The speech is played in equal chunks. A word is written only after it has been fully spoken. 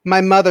My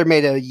mother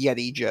made a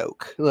Yeti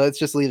joke. Let's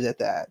just leave it at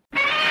that.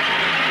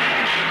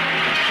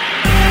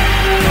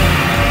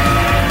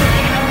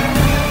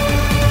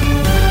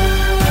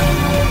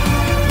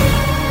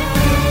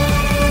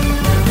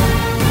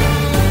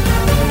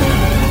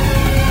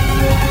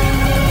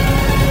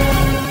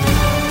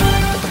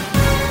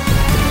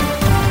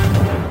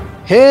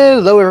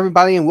 Hello,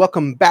 everybody, and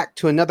welcome back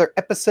to another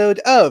episode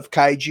of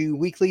Kaiju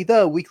Weekly,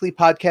 the weekly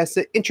podcast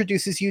that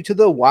introduces you to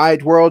the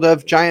wide world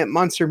of giant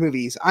monster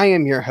movies. I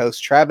am your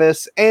host,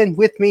 Travis, and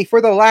with me for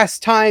the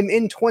last time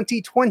in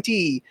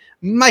 2020,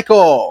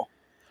 Michael.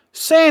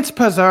 Saints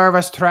preserve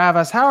us,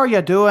 Travis. How are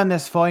you doing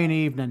this fine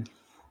evening?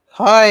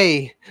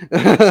 Hi.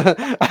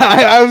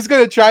 I was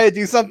going to try to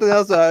do something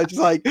else.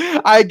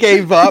 I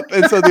gave up,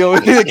 and so the only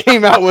thing that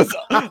came out was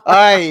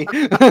hi.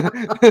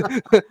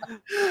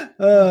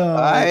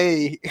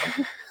 Hi.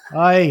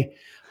 Hi.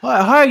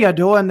 How are you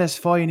doing this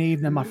fine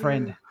evening, my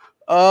friend?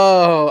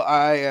 Oh,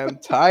 I am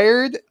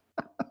tired,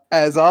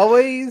 as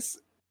always,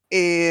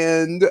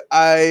 and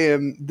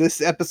this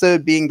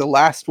episode being the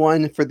last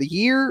one for the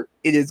year,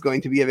 it is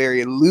going to be a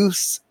very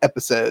loose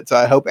episode, so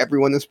I hope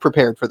everyone is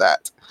prepared for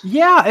that.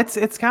 Yeah,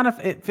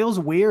 it feels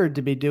weird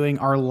to be doing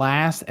our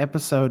last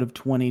episode of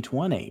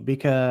 2020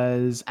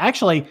 because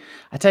actually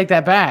I take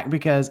that back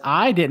because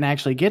I didn't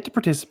actually get to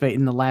participate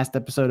in the last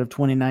episode of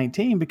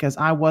 2019 because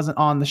I wasn't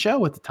on the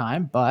show at the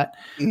time, but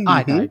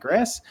I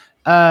digress.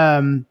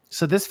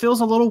 So this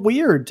feels a little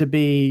weird to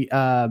be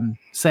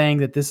saying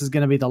that this is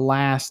going to be the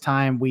last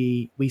time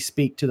we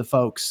speak to the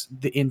folks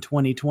in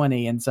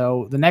 2020. And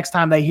so the next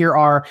time they hear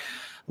our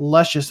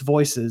luscious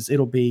voices,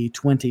 it'll be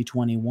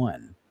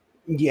 2021.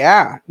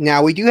 Yeah.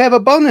 Now we do have a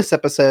bonus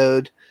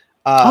episode.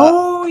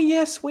 Oh,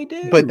 yes, we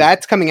do. But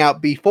that's coming out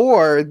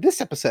before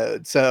this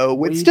episode. So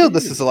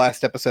this is the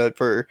last episode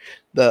for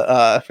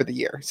the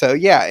year. So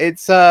yeah,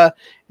 it's going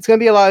to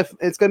be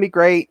it's going to be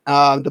great.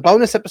 The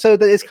bonus episode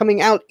that is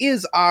coming out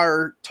is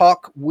our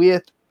talk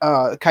with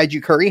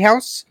Kaiju Curry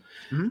House.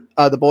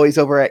 Mm-hmm. The boys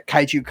over at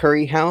Kaiju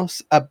Curry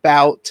House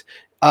about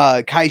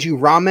kaiju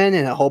ramen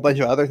and a whole bunch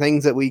of other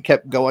things that we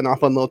kept going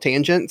off on little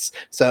tangents.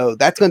 So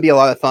that's going to be a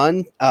lot of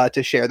fun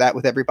to share that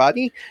with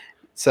everybody.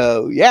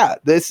 So yeah,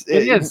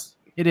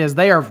 it is.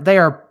 They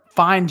are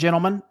fine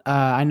gentlemen.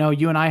 I know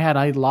you and I had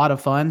a lot of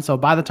fun. So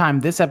by the time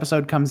this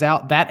episode comes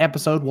out, that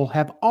episode will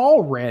have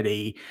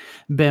already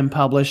been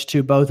published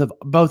to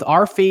both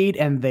our feed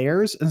and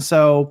theirs. And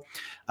so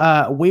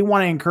we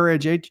want to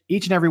encourage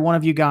each and every one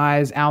of you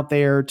guys out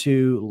there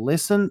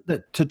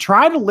to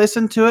try to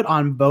listen to it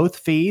on both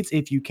feeds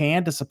if you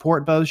can, to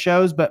support both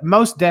shows, but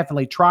most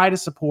definitely try to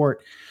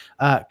support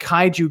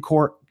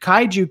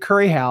Kaiju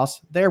Curry House.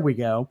 There we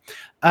go.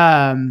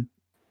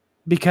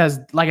 Because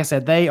like I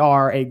said, they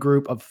are a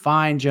group of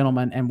fine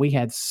gentlemen and we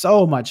had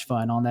so much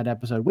fun on that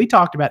episode. We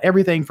talked about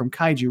everything from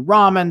kaiju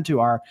ramen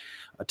to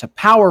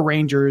Power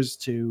Rangers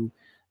to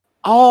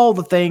all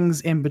the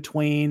things in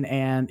between,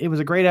 and it was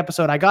a great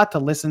episode. I got to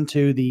listen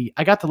to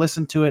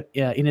it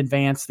in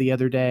advance the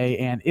other day,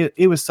 and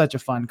it was such a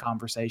fun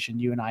conversation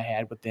you and I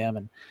had with them.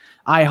 And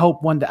I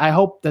hope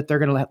that they're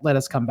going to let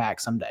us come back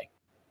someday.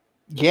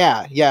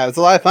 Yeah, it was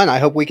a lot of fun. I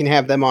hope we can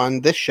have them on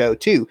this show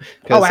too.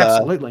 Oh,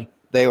 absolutely.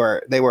 They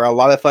were a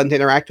lot of fun to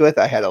interact with.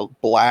 I had a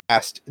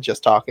blast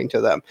just talking to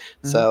them.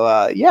 Mm-hmm.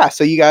 So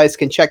so you guys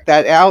can check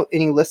that out.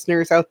 Any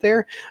listeners out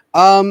there?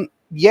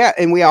 Yeah,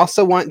 and we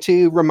also want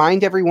to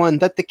remind everyone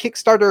that the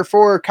Kickstarter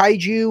for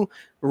Kaiju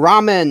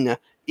Ramen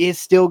is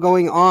still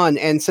going on.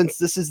 And since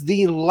this is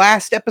the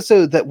last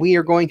episode that we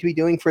are going to be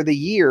doing for the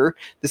year,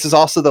 this is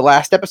also the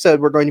last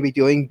episode we're going to be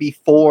doing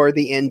before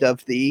the end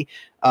of the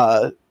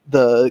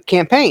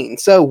campaign.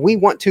 So we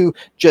want to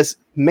just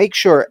make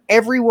sure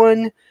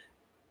everyone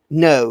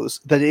knows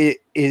that it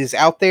is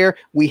out there.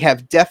 We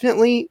have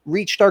definitely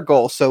reached our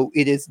goal, so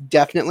it is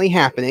definitely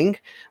happening.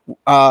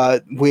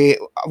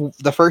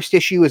 The first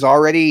issue is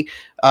already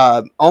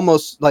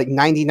almost like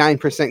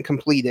 99%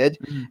 completed,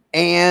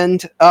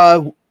 and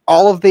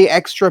all of the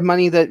extra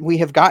money that we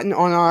have gotten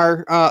on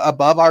our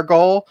above our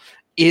goal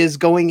is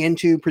going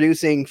into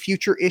producing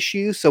future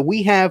issues. So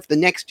we have the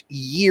next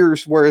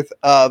year's worth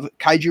of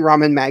Kaiju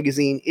Ramen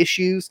magazine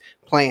issues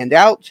planned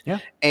out,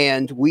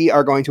 and we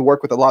are going to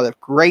work with a lot of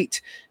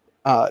great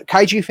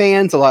kaiju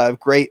fans, a lot of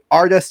great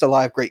artists, a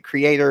lot of great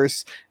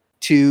creators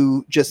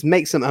to just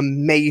make some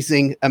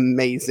amazing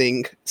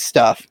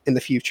stuff in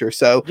the future.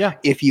 So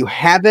if you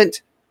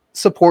haven't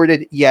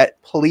supported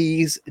yet,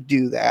 please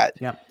do that.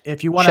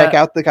 If you want to check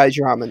out the Kaiju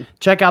Ramen,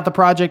 check out the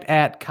project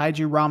at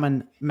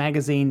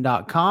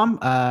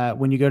kaijuramenmagazine.com.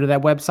 When you go to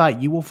that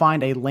website, you will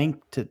find a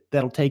link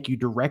that'll take you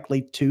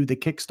directly to the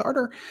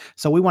Kickstarter.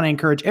 So we want to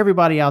encourage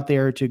everybody out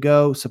there to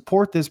go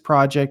support this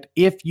project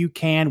if you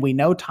can. We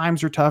know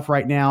times are tough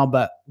right now,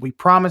 but we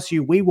promise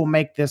you we will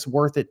make this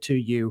worth it to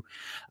you.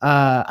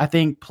 I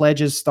think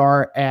pledges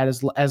start at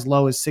as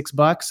low as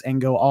 $6 and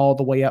go all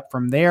the way up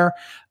from there.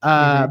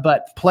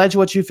 But pledge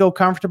what you feel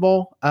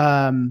comfortable.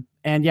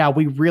 And yeah,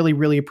 we really,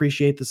 really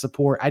appreciate the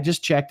support. I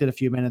just checked it a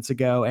few minutes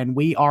ago, and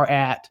we are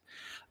at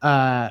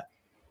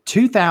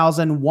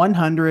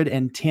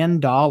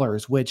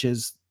 $2,110, which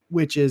is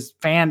which is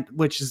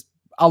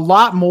a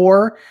lot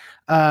more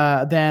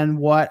than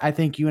what I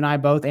think you and I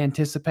both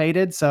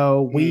anticipated.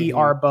 So we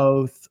are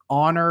both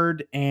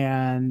honored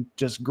and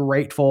just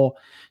grateful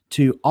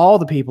to all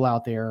the people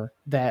out there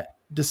that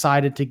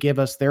decided to give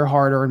us their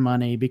hard-earned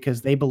money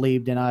because they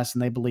believed in us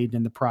and they believed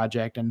in the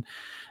project.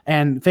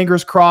 And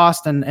fingers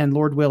crossed, and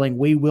Lord willing,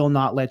 we will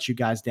not let you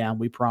guys down.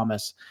 We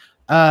promise.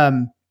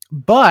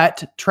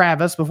 But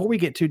Travis, before we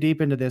get too deep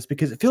into this,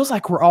 because it feels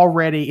like we're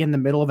already in the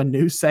middle of a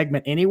news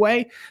segment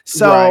anyway.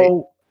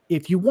 So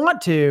if you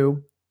want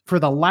to, for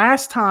the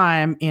last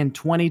time in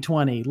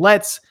 2020,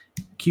 let's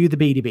cue the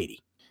beady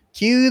beady.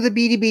 Cue the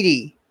beady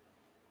beady.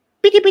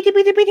 Beady beady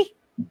beady beady.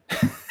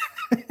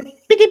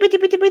 Beady beady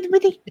beady beady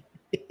beady.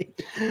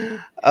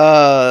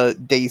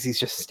 Daisy's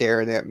just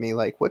staring at me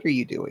like, what are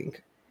you doing?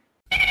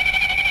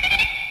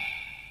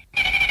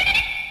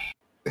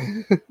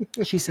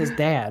 She says,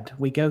 Dad,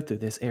 we go through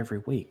this every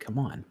week. Come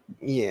on.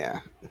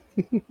 Yeah.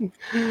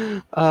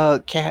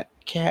 Cat,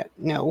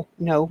 no,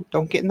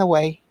 don't get in the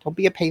way. Don't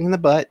be a pain in the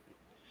butt.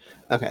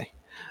 Okay.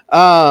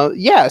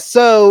 Yeah,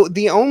 so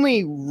the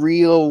only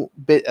real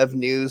bit of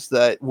news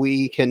that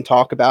we can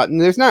talk about, and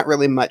there's not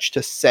really much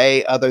to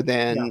say other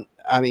than,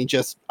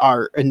 just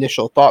our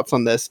initial thoughts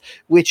on this,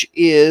 which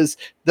is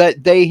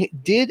that they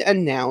did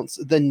announce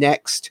the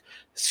next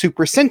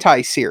Super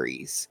Sentai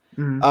series.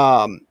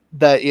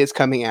 That is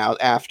coming out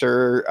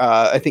after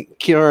I think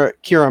Kira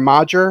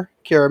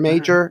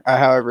Major,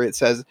 however it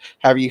says,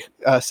 however you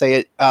say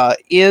it,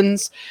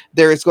 ends.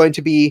 There is going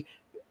to be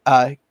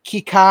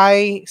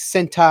Kikai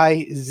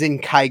Sentai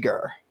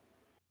Zenkaiger.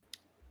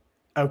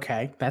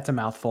 Okay, that's a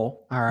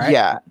mouthful. All right.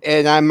 Yeah,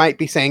 and I might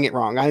be saying it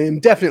wrong. I am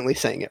definitely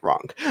saying it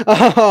wrong.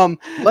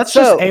 Let's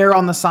just err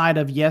on the side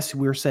of yes,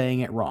 we're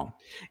saying it wrong.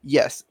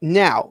 Yes.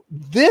 Now,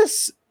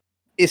 this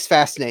is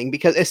fascinating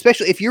because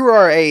especially if you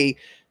are a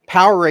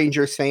Power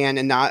Rangers fan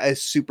and not a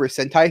Super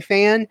Sentai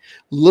fan,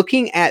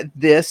 looking at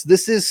this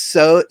is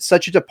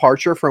such a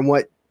departure from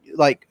what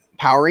like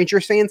Power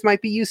Rangers fans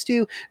might be used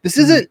to. This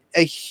isn't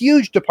a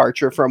huge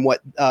departure from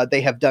what they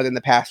have done in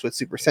the past with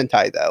Super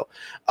Sentai, though.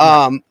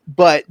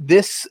 But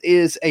this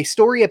is a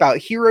story about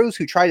heroes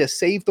who try to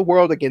save the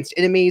world against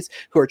enemies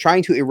who are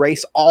trying to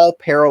erase all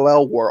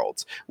parallel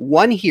worlds.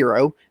 One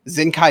hero,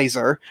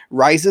 Zenkaiser,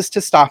 rises to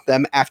stop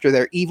them after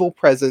their evil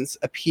presence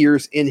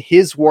appears in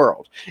his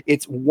world.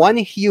 It's one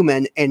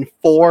human and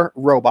 4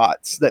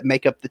 robots that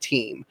make up the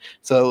team.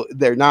 So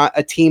they're not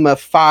a team of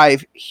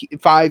five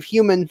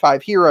human,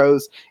 5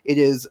 heroes. It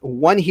is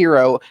 1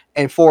 hero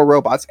and 4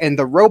 robots. And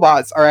the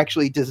robots are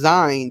actually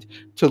designed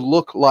to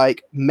look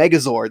like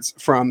Megazords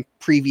from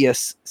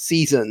previous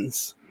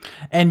seasons.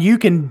 And you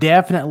can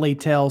definitely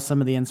tell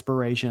some of the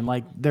inspiration.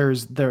 Like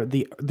there's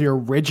the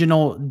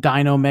original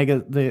Dino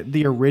Mega,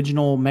 the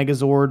original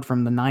Megazord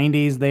from the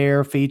 90s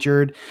there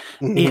featured.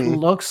 It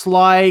looks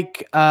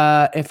like,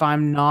 if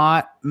I'm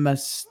not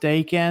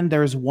mistaken,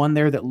 there's one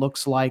there that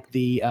looks like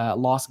the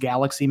Lost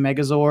Galaxy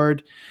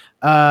Megazord.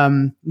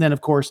 Then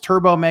of course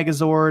Turbo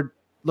Megazord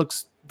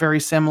looks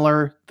very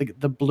similar.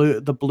 The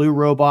blue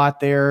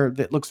robot there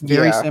that looks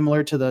very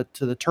similar to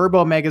the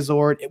Turbo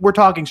Megazord. We're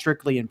talking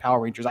strictly in Power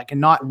Rangers. I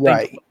cannot think of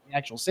what the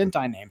actual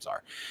Sentai names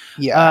are.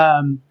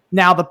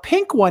 Now the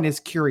pink one is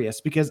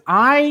curious because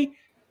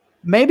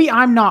maybe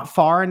I'm not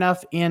far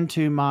enough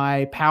into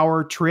my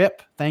power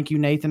trip. Thank you,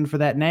 Nathan, for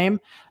that name.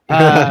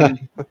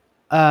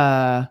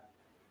 My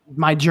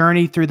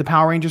journey through the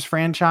Power Rangers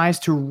franchise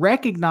to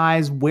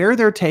recognize where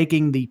they're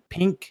taking the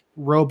pink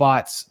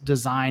robots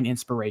design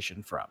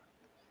inspiration from.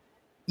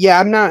 Yeah,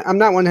 I'm not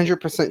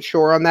 100%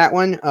 sure on that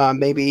one.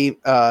 Maybe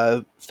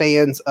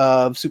fans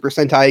of Super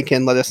Sentai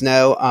can let us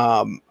know.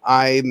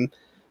 I'm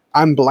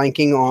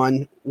blanking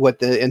on what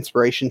the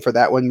inspiration for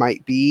that one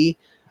might be.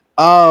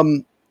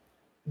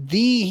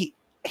 The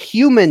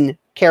human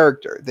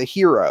character, the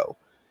hero,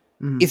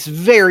 is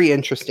very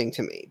interesting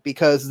to me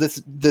because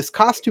this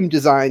costume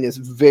design is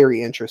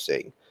very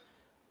interesting.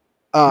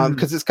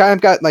 Because it's kind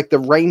of got like the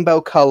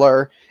rainbow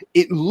color.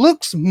 It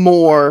looks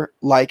more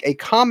like a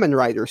Kamen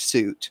Rider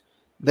suit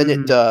than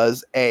it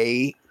does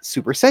a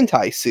Super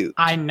Sentai suit.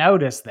 I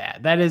noticed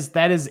that. That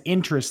is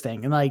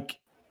interesting.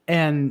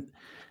 And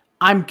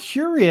I'm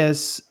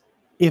curious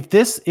if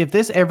this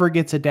ever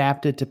gets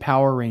adapted to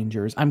Power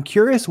Rangers. I'm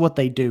curious what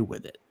they do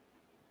with it.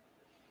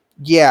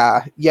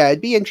 Yeah,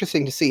 it'd be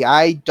interesting to see.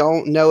 I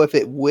don't know if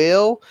it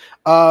will.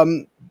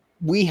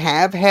 We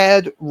have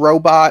had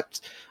robot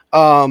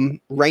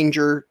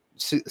Ranger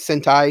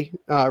Sentai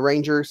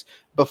Rangers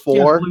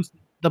before. Yeah,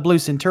 the Blue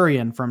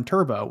Centurion from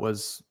Turbo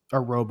was a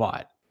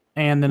robot.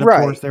 And then, of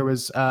course, there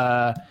was,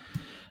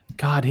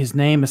 God, his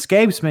name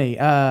escapes me.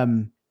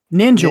 Ninjor.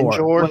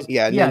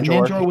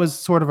 Ninjor was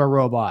sort of a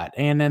robot.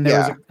 And then there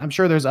was, I'm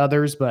sure there's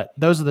others, but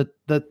those are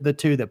the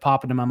 2 that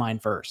pop into my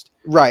mind first.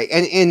 Right.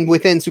 And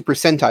within Super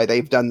Sentai,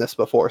 they've done this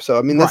before. So,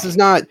 I mean, this is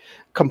not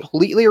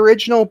completely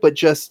original, but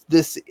just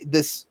this,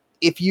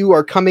 if you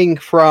are coming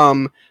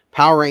from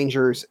Power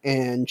Rangers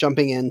and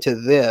jumping into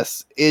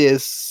this, it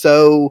is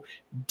so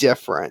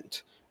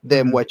different.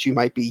 than what you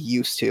might be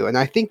used to. And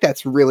I think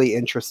that's really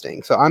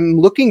interesting. So I'm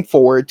looking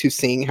forward to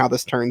seeing how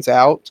this turns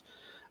out.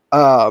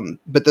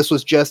 But this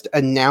was just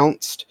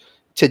announced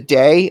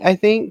today, I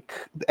think,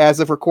 as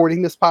of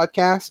recording this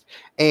podcast.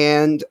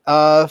 And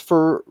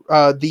for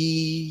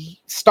the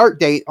start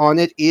date on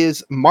it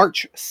is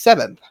March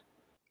 7th.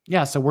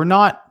 Yeah, so we're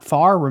not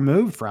far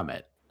removed from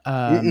it.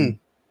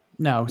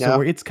 No,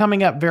 so it's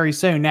coming up very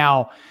soon.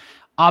 Now,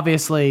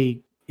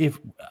 obviously, if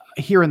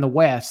here in the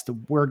West,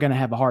 we're going to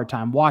have a hard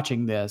time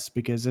watching this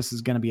because this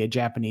is going to be a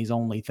Japanese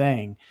only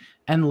thing,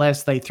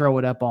 unless they throw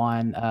it up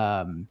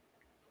on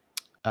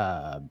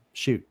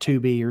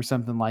Tubi or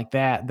something like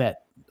that,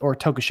 or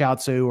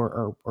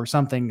Tokusatsu or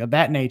something of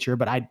that nature.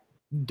 But I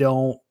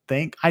won't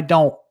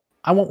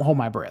hold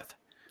my breath.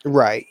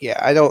 Right. Yeah.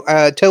 I don't.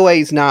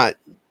 Toei's not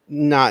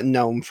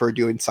known for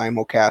doing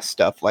simulcast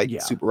stuff like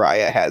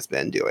Tsuburaya has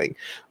been doing.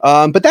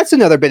 But that's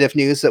another bit of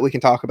news that we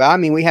can talk about. I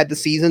mean, we had the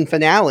season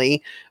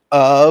finale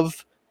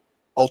of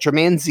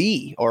Ultraman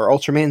Z or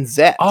Ultraman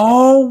Z.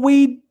 Oh,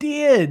 we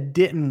did,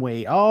 didn't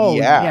we? Oh,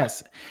 yeah.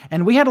 Yes.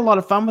 And we had a lot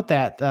of fun with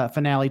that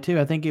finale too.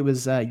 I think it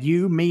was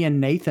you, me, and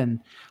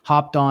Nathan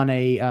hopped on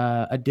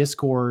a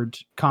Discord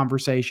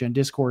conversation,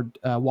 Discord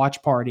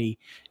watch party,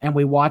 and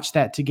we watched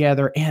that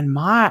together. And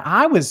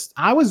I was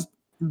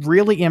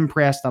really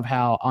impressed on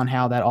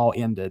how that all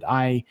ended.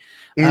 I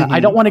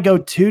don't want to go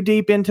too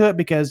deep into it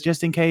because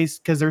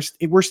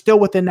we're still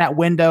within that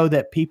window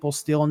that people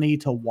still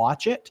need to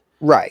watch it.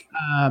 Right.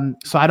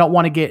 So I don't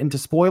want to get into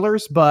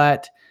spoilers,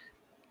 but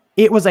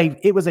it was a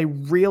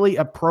really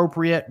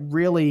appropriate,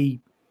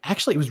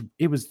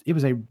 it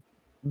was a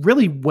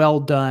really well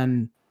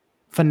done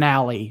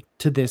finale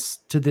to this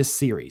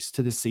series,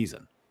 to this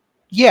season.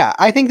 Yeah,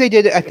 I think they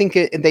did it. I think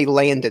they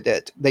landed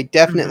it. They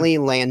definitely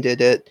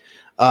landed it.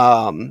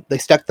 They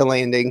stuck the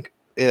landing,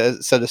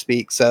 so to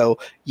speak. So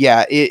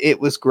yeah,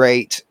 it was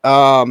great.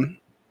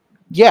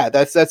 Yeah,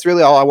 that's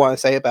really all I want to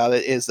say about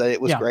it is that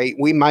it was great.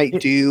 We might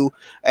do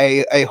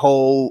a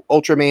whole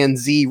Ultraman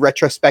Z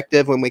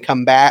retrospective when we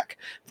come back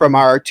from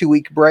our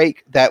 2-week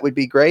break. That would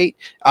be great.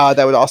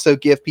 That would also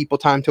give people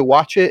time to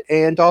watch it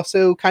and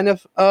also kind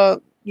of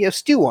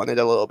stew on it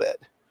a little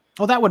bit.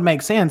 Well, that would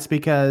make sense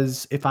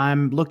because if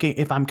I'm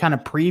kind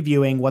of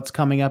previewing what's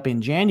coming up in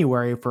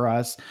January for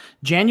us,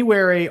 we're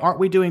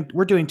doing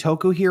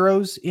Toku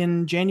Heroes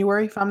in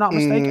January, if I'm not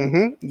mistaken.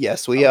 Mm-hmm.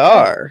 Yes, we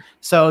are.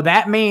 So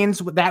that means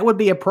that would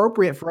be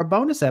appropriate for a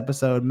bonus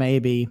episode,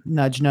 maybe.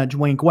 Nudge, nudge,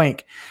 wink,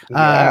 wink.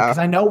 Because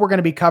I know we're going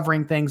to be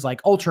covering things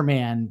like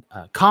Ultraman,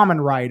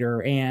 Kamen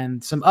Rider,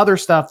 and some other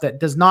stuff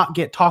that does not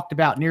get talked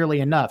about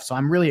nearly enough. So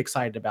I'm really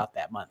excited about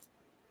that month.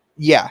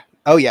 Yeah.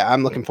 Oh yeah,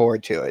 I'm looking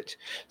forward to it.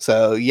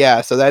 So yeah,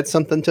 so that's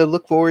something to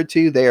look forward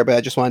to there. But I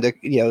just wanted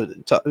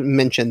to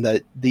mention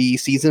that the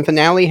season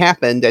finale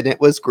happened and it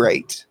was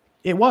great.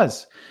 It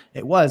was,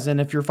 and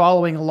if you're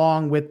following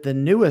along with the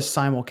newest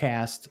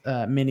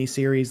simulcast mini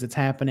series that's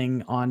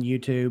happening on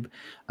YouTube,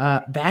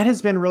 that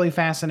has been really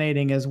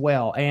fascinating as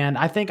well. And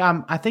I think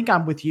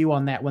I'm with you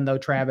on that one though,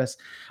 Travis.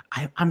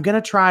 I'm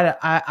gonna try to.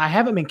 I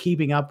haven't been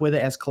keeping up with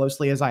it as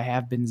closely as I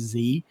have been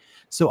Z.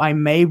 So I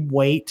may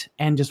wait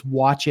and just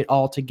watch it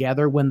all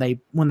together when they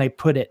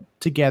put it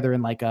together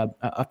in like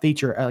a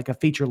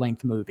feature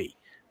length movie.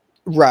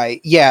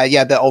 Right.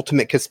 Yeah. The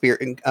ultimate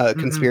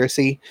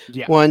conspiracy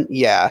one.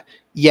 Yeah.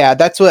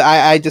 That's what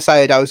I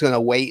decided I was going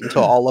to wait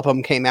until all of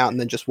them came out and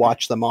then just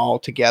watch them all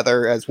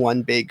together as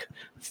one big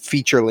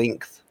feature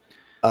length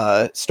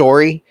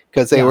story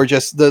because they were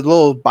just the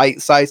little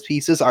bite-sized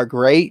pieces are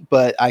great,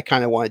 but I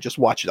kind of want to just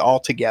watch it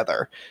all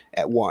together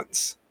at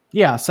once.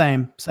 Yeah,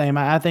 same.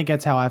 I think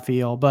that's how I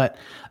feel. But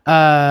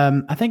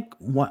I think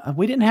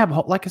we didn't have,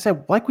 like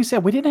we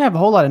said, we didn't have a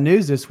whole lot of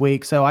news this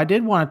week. So I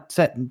did want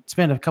to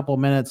spend a couple of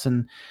minutes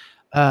and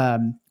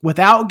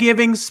without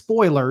giving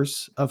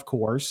spoilers, of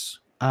course.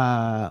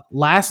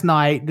 Last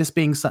night, this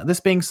being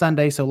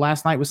Sunday, so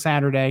last night was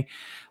Saturday.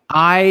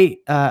 I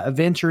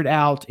ventured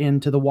out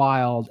into the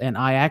wild and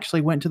I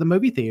actually went to the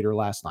movie theater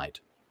last night.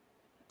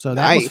 So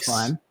that was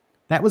fun.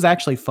 That was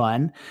actually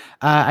fun.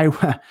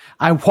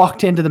 I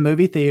walked into the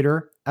movie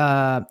theater,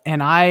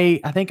 and I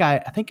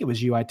think it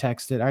was you. I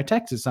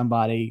texted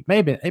somebody.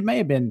 It may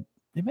have been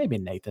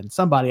Nathan.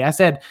 Somebody. I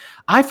said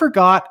I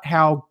forgot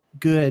how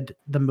good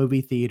the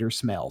movie theater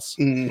smells,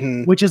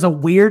 which is a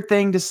weird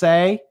thing to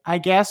say, I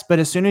guess. But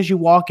as soon as you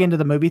walk into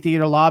the movie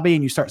theater lobby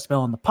and you start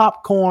smelling the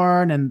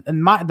popcorn, and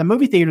the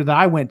movie theater that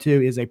I went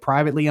to is a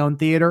privately owned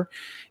theater.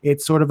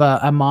 It's sort of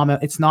a mom.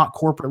 It's not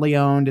corporately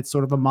owned. It's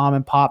sort of a mom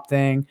and pop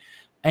thing.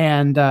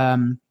 And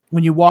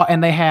when you walk,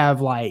 and they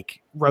have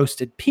like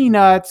roasted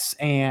peanuts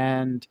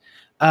and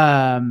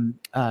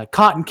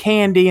cotton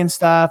candy and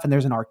stuff, and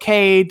there's an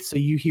arcade, so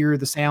you hear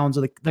the sounds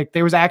of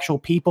there was actual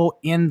people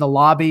in the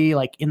lobby,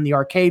 like in the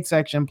arcade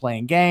section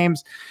playing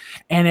games,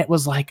 and it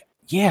was like,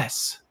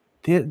 yes,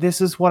 this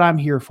is what I'm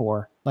here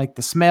for, like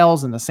the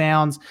smells and the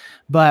sounds.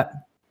 But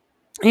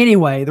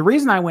anyway, the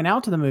reason I went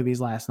out to the movies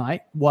last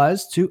night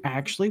was to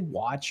actually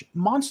watch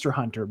Monster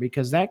Hunter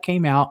because that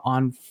came out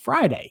on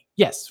Friday.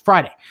 Yes,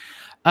 Friday.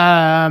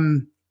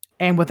 And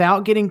And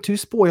without getting too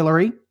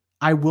spoilery,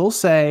 I will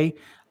say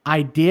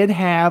I did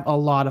have a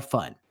lot of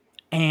fun.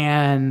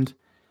 And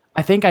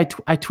I think I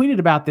tweeted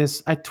about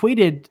this. I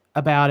tweeted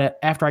about it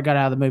after I got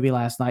out of the movie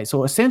last night.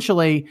 So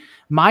essentially,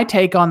 my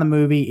take on the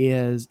movie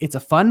is it's a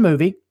fun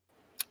movie.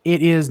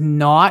 It is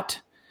not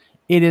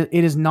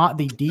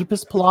the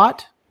deepest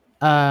plot.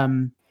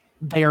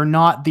 They are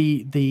not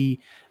the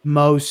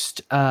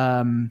most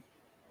they're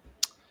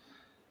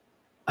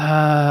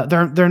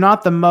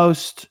not the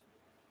most.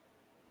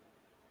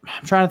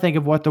 I'm trying to think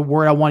of what the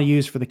word I want to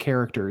use for the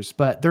characters,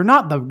 but they're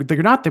not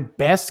the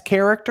best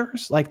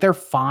characters. Like, they're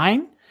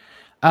fine.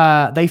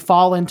 They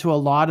fall into a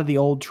lot of the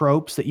old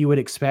tropes that you would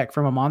expect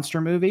from a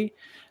monster movie.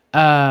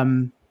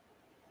 But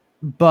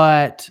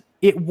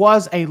it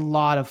was a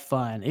lot of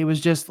fun. It was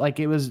just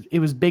like, it was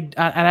big.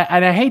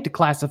 And I hate to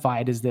classify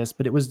it as this,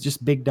 but it was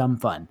just big, dumb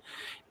fun.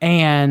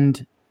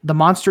 And the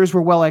monsters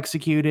were well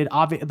executed.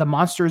 The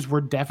monsters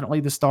were definitely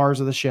the stars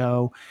of the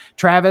show.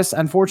 Travis,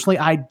 unfortunately,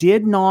 I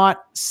did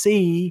not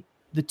see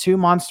the two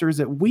monsters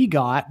that we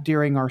got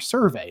during our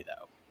survey,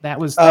 though. That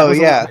was a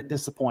little bit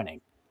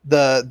disappointing.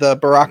 The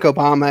Barack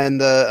Obama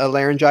and the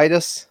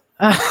laryngitis.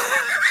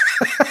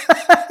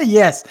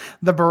 Yes,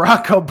 the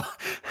Barack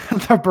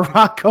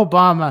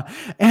Obama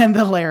and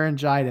the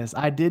laryngitis.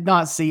 I did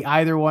not see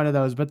either one of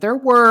those, but there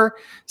were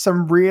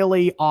some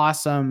really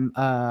awesome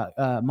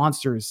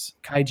monsters,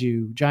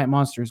 kaiju, giant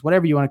monsters,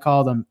 whatever you want to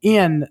call them,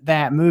 in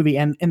that movie.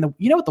 And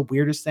you know what the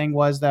weirdest thing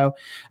was, though?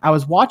 I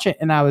was watching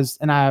and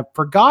I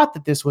forgot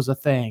that this was a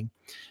thing.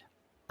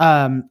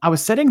 I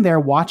was sitting there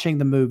watching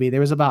the movie. There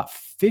was about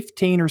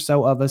 15 or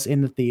so of us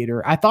in the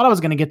theater. I thought I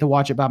was going to get to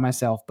watch it by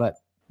myself, but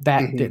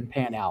that didn't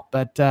pan out.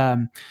 But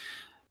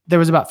there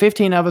was about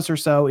 15 of us or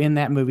so in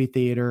that movie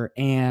theater,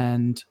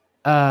 and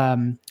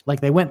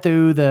like, they went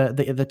through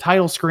the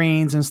title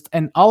screens,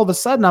 and all of a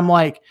sudden I'm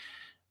like,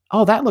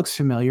 oh, that looks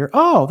familiar.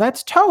 Oh,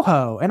 that's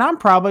Toho. And I'm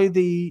probably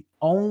the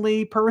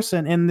only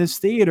person in this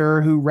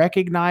theater who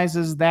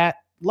recognizes that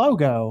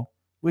logo,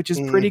 which is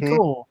pretty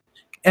cool.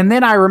 And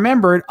then I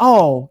remembered,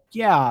 oh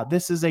yeah,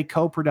 this is a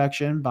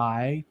co-production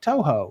by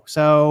Toho.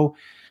 So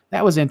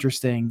that was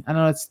interesting. I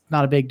know it's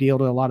not a big deal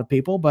to a lot of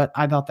people, but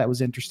I thought that was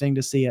interesting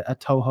to see a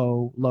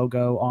Toho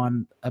logo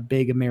on a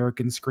big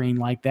American screen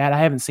like that. I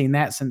haven't seen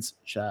that since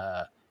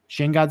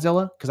Shin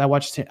Godzilla, because I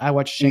watched Shin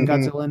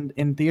Godzilla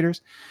in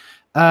theaters.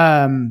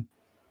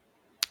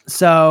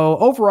 So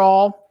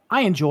overall,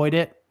 I enjoyed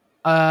it.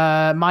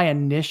 My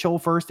initial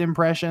first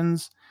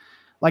impressions,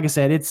 like I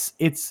said, it's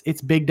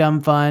big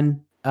dumb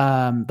fun.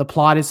 The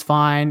plot is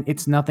fine.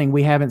 It's nothing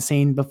we haven't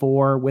seen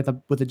before with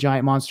a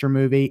giant monster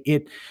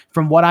movie.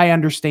 From what I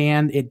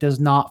understand, it does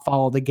not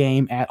follow the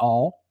game at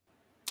all.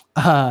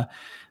 But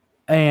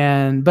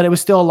it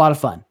was still a lot of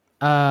fun.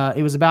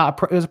 It was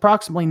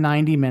approximately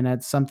 90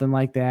 minutes, something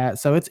like that.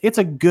 So it's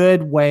a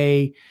good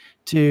way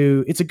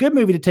it's a good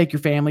movie to take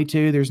your family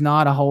to. There's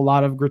not a whole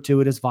lot of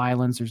gratuitous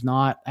violence. There's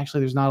not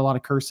a lot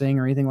of cursing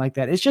or anything like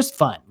that. It's just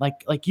fun.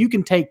 Like you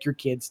can take your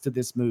kids to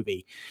this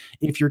movie.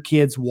 If your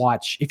kids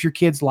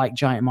like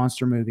giant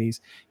monster movies,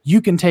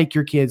 you can take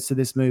your kids to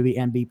this movie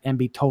and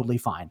be totally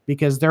fine,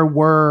 because there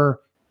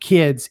were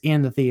kids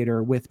in the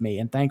theater with me,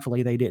 and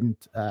thankfully they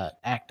didn't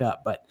act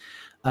up. But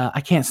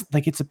I can't,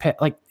 like, it's a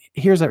pet, like,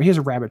 here's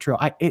a rabbit trail.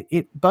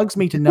 It bugs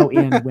me to no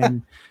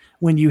end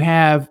when you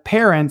have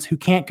parents who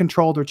can't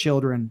control their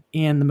children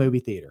in the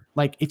movie theater.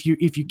 Like, if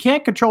you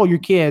can't control your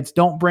kids,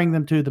 don't bring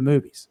them to the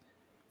movies.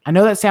 I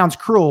know that sounds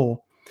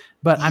cruel,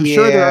 but I'm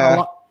sure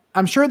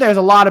there's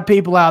a lot of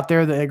people out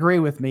there that agree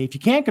with me. If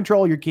you can't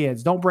control your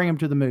kids, don't bring them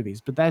to the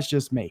movies. But that's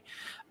just me.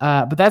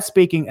 But that's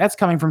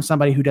coming from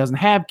somebody who doesn't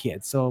have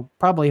kids. So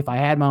probably if I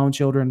had my own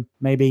children,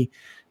 maybe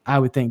I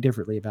would think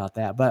differently about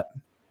that. But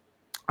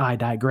I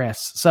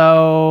digress.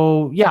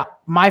 So yeah,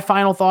 my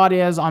final thought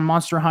is on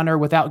Monster Hunter,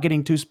 without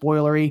getting too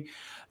spoilery,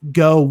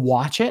 go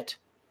watch it.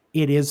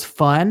 It is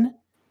fun.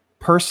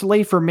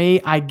 Personally, for me,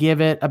 I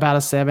give it about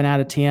a 7 out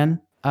of 10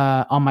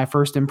 on my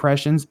first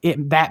impressions.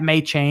 That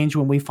may change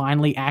when we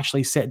finally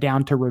actually sit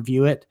down to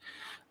review it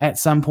at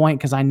some point,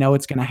 because I know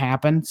it's going to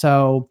happen.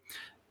 So,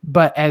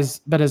 but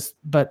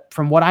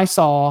from what I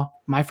saw,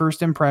 my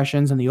first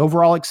impressions and the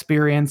overall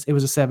experience, it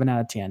was a 7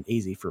 out of 10,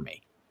 easy for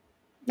me.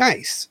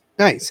 Nice.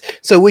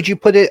 So would you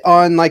put it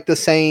on like the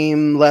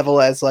same level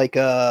as like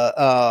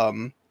a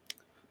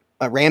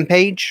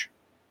Rampage?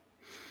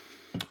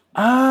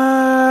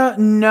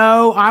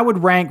 No, I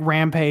would rank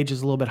Rampage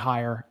as a little bit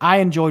higher. I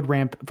enjoyed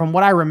from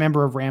what I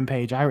remember of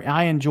Rampage.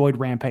 I enjoyed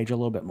Rampage a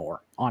little bit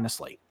more,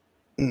 honestly.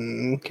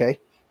 Okay.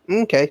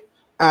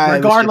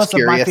 Regardless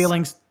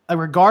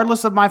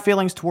of my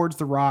feelings towards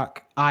The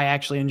Rock, I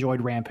actually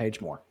enjoyed Rampage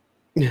more.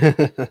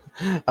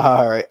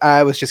 All right.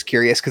 I was just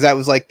curious, because that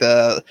was like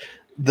the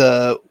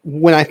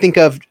when I think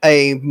of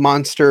a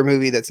monster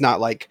movie that's not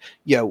like,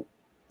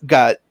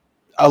 got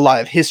a lot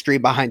of history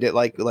behind it,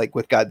 like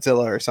with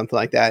Godzilla or something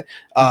like that.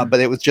 But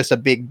it was just a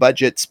big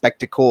budget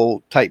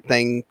spectacle type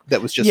thing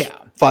that was just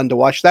fun to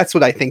watch. That's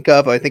what I think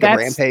of. I think of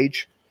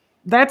Rampage.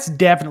 That's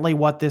definitely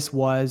what this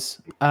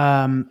was.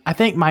 I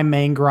think my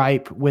main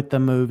gripe with the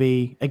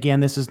movie,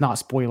 again, this is not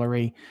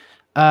spoilery,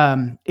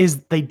 is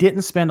they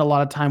didn't spend a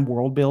lot of time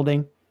world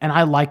building, and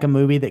I like a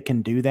movie that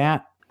can do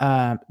that.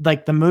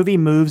 Like the movie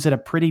moves at a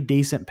pretty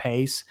decent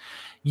pace.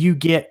 You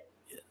get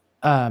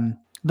the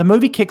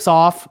movie kicks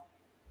off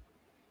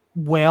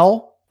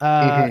well.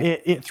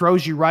 It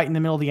throws you right in the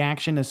middle of the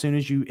action as soon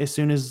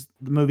as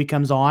the movie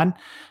comes on,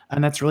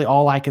 and that's really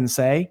all I can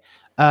say.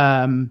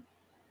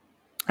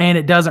 And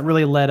it doesn't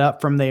really let up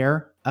from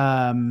there.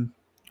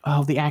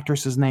 The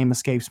actress's name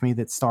escapes me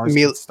that stars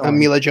Mila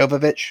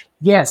Jovovich.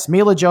 Yes,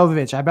 Mila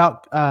Jovovich.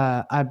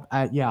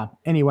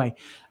 Anyway,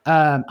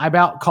 I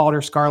about called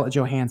her Scarlett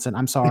Johansson.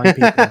 I'm sorry,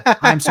 people.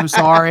 I'm so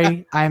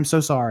sorry. I am so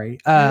sorry.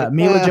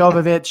 Mila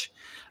Jovovich.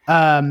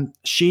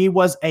 She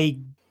was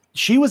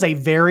a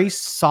very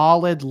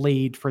solid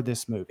lead for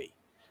this movie.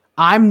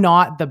 I'm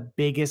not the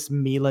biggest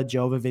Mila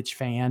Jovovich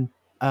fan.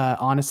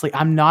 Honestly,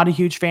 I'm not a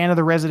huge fan of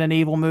the Resident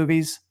Evil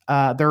movies.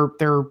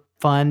 They're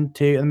fun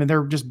too. I mean,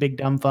 they're just big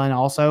dumb fun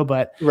also.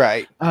 But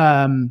right.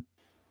 You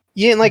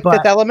didn't like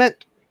Fifth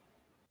Element?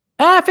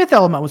 Fifth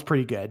Element was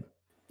pretty good.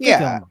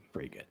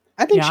 Pretty good.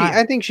 I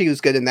think she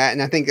was good in that,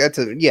 and I think that's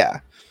a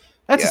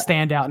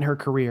standout in her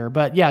career.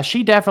 But yeah,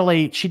 she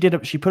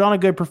put on a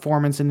good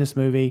performance in this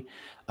movie.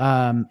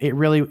 It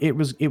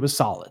was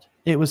solid.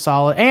 It was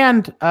solid,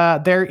 and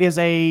there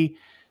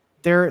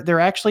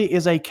actually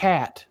is a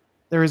cat.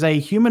 There is a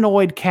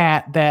humanoid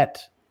cat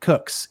that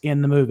cooks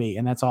in the movie,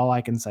 and that's all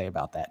I can say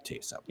about that too.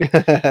 So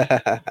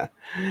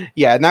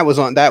yeah, and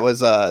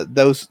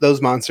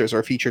those monsters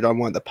are featured on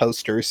one of the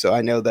posters, so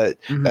I know that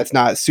that's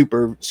not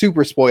super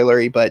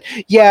spoilery, but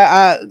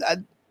yeah,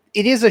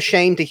 it is a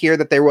shame to hear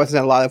that there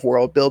wasn't a lot of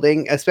world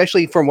building,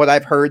 especially from what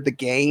I've heard. The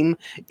game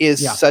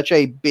is such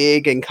a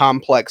big and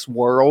complex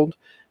world,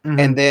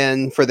 and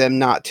then for them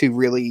not to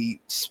really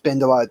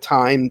spend a lot of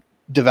time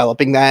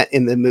developing that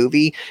in the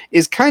movie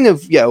is kind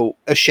of,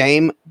 a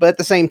shame. But at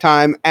the same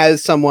time,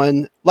 as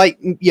someone like,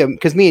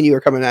 because me and you are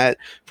coming at it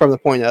from the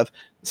point of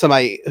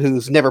somebody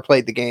who's never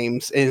played the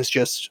games and is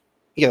just,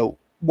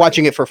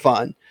 watching it for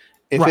fun.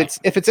 If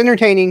it's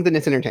entertaining, then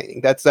it's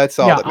entertaining. That's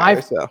all that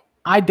matters.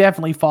 I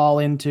definitely fall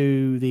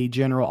into the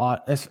general,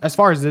 as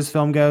far as this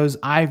film goes,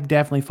 I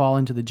definitely fall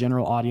into the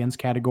general audience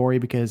category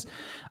because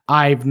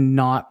I've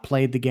not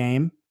played the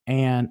game,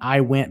 and I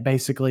went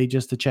basically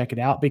just to check it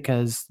out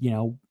because,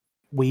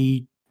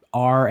 we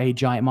are a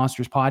Giant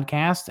Monsters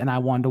podcast, and I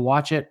wanted to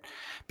watch it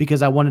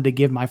because I wanted to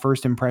give my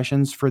first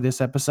impressions for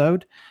this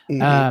episode.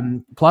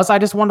 Plus I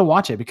just wanted to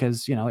watch it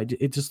because,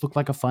 it just looked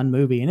like a fun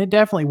movie, and it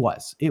definitely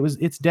was.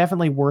 It's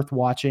definitely worth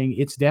watching.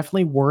 It's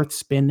definitely worth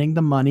spending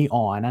the money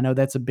on. I know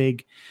that's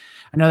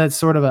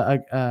sort of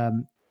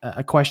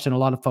a question a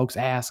lot of folks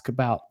ask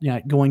about,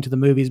 going to the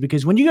movies,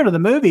 because when you go to the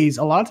movies,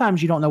 a lot of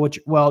times you don't know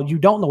you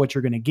don't know what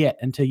you're going to get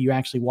until you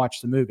actually watch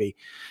the movie.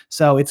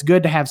 So it's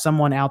good to have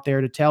someone out there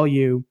to tell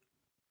you,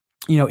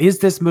 is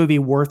this movie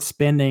worth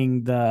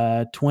spending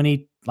the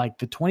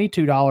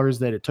 $22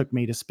 that it took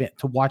me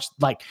to watch,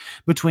 like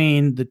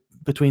between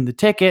the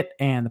ticket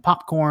and the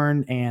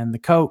popcorn and the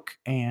Coke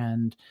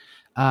and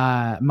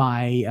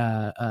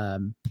my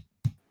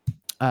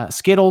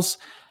Skittles.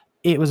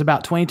 It was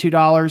about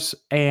 $22,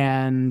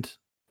 and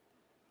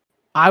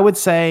I would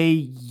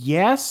say,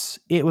 yes,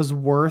 it was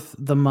worth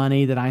the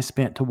money that I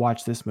spent to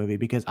watch this movie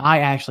because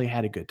I actually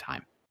had a good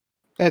time.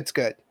 That's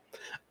good.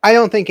 I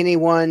don't think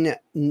anyone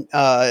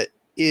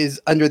is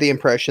under the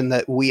impression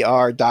that we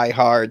are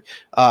diehard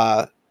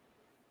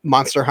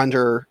Monster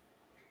Hunter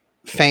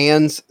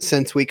fans,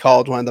 since we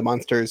called one of the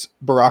monsters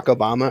Barack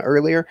Obama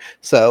earlier.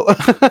 So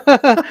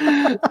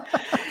anyway.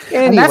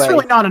 And that's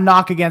really not a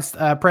knock against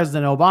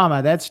President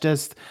Obama. That's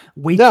just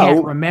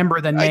can't remember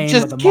the name. I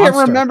just can't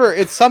remember.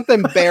 It's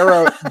something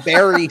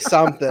Barry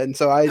something.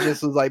 So I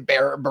just was like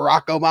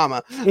Barack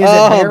Obama.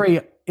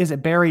 Is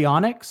it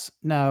Baryonyx?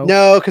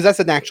 No, because that's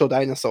an actual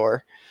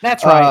dinosaur.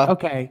 That's right.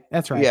 Okay,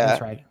 that's right. Yeah.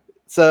 That's right.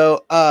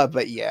 So,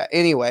 but yeah,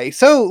 anyway,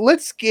 so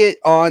let's get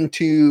on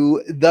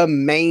to the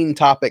main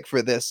topic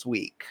for this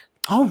week.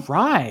 All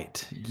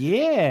right.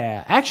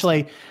 Yeah.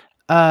 Actually,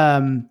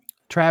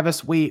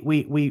 Travis, we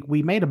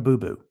made a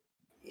boo-boo.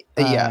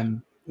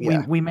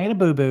 We made a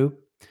boo-boo.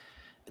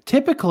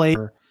 Typically,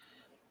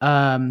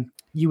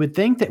 you would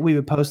think that we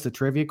would post the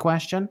trivia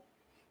question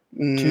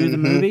to the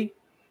movie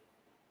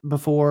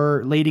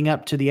before leading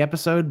up to the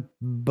episode,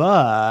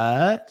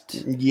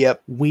 but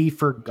we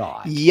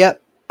forgot.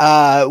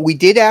 We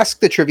did ask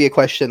the trivia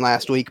question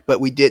last week,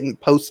 but we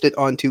didn't post it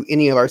onto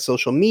any of our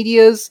social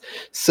medias.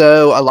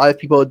 So a lot of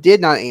people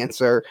did not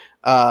answer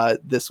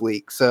this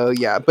week. So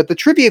yeah, but the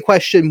trivia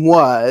question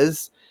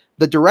was,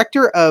 the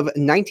director of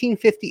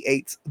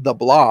 1958's The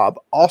Blob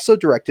also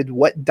directed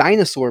what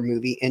dinosaur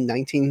movie in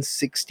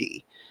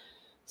 1960?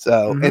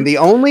 So, and the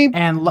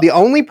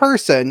only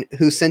person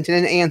who sent in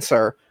an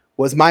answer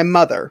was my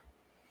mother,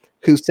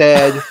 who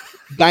said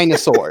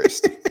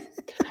dinosaurs.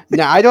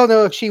 Now, I don't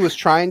know if she was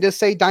trying to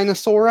say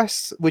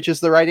Dinosaurus, which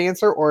is the right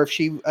answer, or if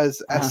she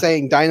was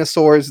saying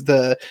Dinosaurs,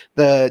 the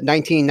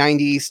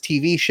 1990s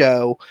TV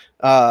show,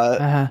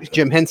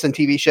 Jim Henson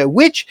TV show,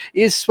 which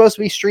is supposed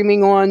to be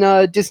streaming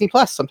on Disney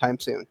Plus sometime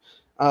soon.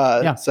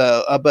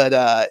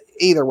 But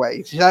either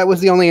way, that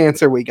was the only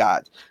answer we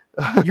got.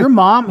 Your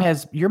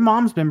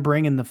mom's been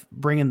bringing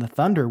the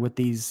thunder with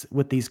these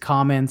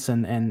comments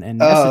and messages.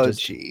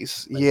 Oh,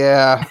 jeez.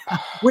 Yeah.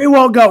 we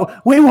won't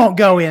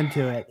go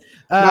into it.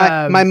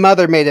 My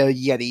mother made a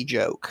Yeti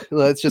joke.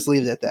 Let's just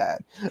leave it at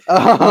that.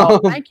 Well,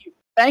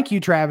 thank you,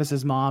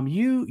 Travis's mom.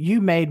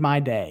 You made my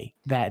day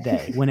that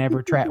day.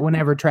 Whenever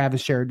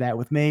Travis shared that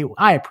with me,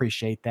 I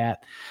appreciate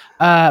that.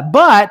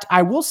 But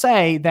I will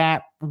say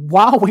that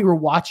while we were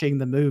watching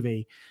the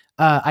movie,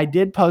 I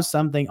did post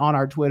something on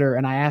our Twitter,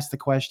 and I asked the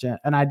question,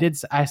 and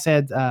I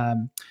said,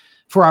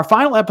 for our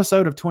final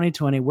episode of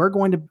 2020, we're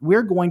going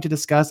to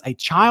discuss a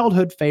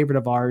childhood favorite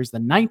of ours, the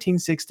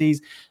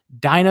 1960s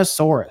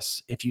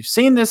Dinosaurus. If you've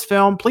seen this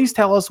film, please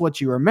tell us what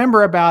you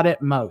remember about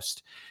it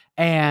most.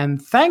 And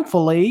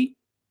thankfully,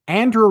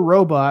 Andrew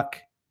Roebuck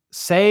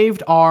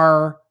saved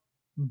our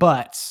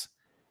butts,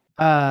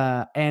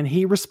 and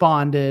he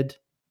responded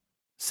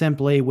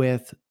simply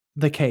with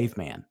The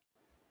Caveman.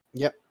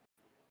 Yep.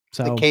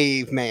 So The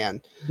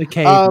Caveman.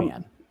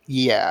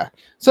 Yeah.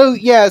 So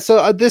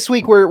this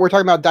week we're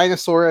talking about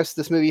Dinosaurus.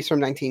 This movie is from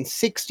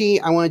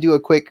 1960. I want to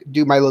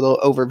do my little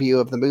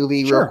overview of the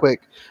movie real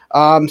quick.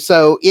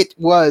 So it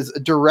was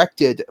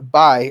directed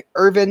by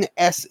Irvin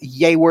S.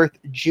 Yeaworth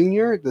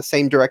Jr., the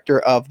same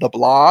director of The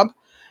Blob,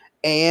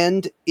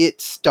 and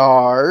it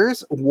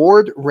stars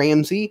Ward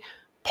Ramsey,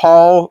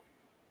 Paul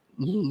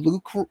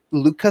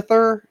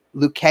Lukather.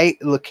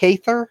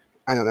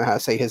 I don't know how to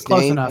say his name.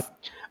 Close enough.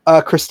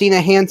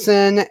 Christina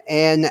Hansen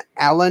and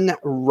Alan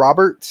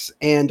Roberts,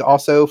 and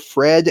also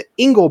Fred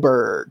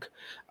Engelberg,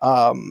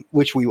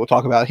 which we will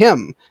talk about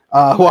him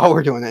while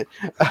we're doing it.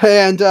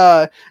 And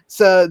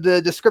so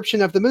the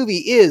description of the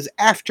movie is: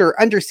 after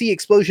undersea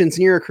explosions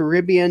near a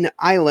Caribbean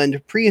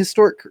island,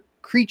 prehistoric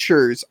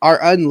creatures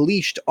are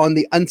unleashed on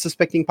the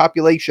unsuspecting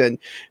population.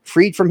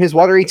 Freed from his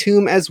watery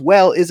tomb as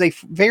well is a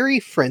very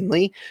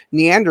friendly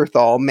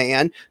Neanderthal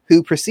man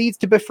who proceeds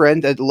to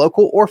befriend a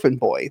local orphan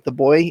boy. The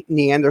boy,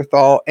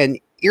 Neanderthal, and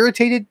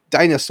irritated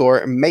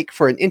dinosaur make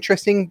for an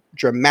interesting,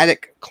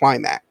 dramatic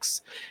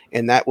climax.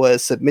 And that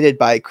was submitted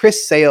by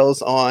Chris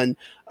Sales on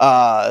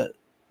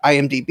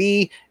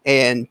IMDb,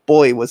 and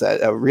boy, was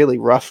that a really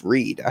rough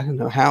read. I don't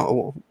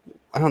know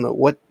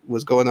what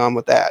was going on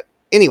with that.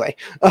 Anyway,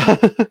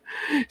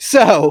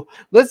 so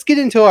let's get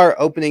into our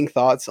opening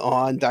thoughts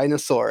on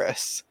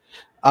Dinosaurus.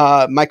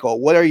 Michael,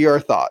 what are your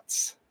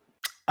thoughts?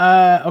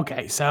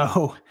 Okay,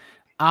 so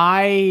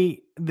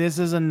this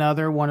is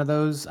another one of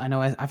those. I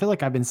know I feel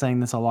like I've been saying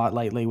this a lot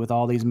lately with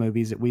all these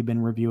movies that we've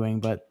been reviewing,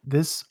 but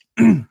this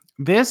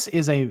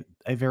is a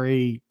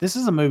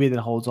movie that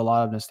holds a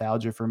lot of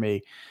nostalgia for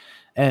me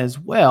as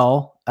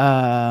well,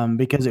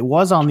 because it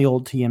was on the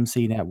old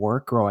TMC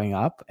network growing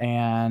up,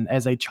 and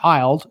as a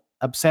child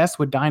obsessed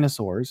with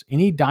dinosaurs,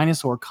 any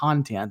dinosaur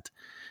content,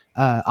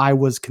 I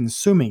was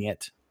consuming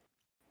it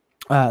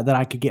that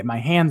I could get my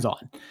hands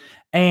on.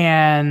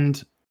 And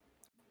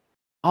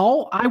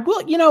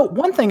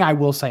one thing I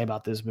will say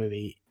about this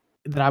movie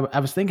that I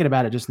was thinking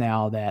about it just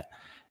now, that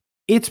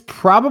it's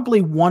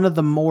probably one of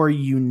the more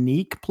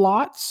unique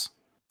plots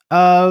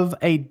of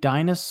a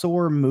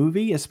dinosaur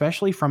movie,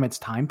 especially from its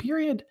time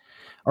period,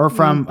 or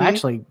from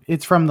actually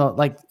it's from a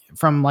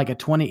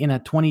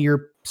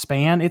 20-year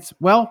span.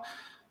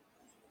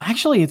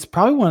 Actually, it's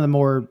probably one of the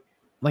more,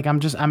 like, I'm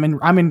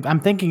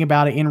thinking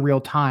about it in real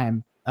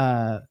time,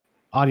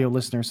 audio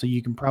listeners, so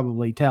you can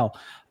probably tell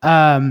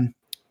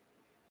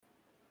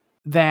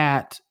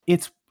that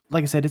it's,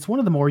 like I said, it's one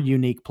of the more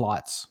unique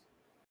plots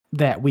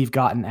that we've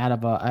gotten out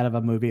of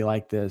a movie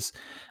like this.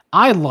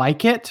 I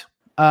like it.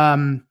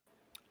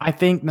 I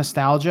think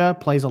nostalgia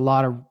plays a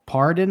lot of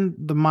part in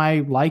my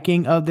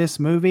liking of this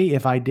movie.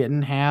 If I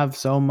didn't have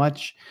so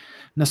much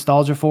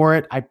nostalgia for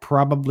it, I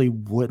probably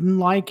wouldn't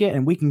like it,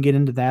 and we can get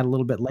into that a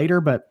little bit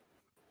later. But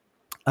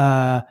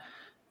yeah,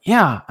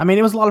 I mean,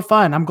 it was a lot of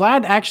fun. I'm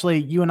glad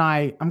you and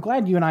I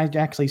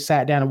actually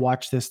sat down and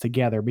watched this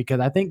together, because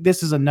I think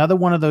this is another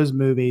one of those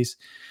movies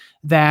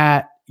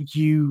that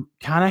you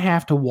kind of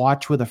have to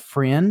watch with a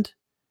friend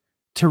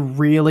to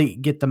really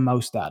get the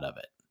most out of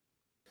it.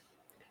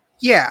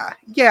 Yeah,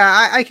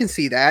 I can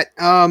see that.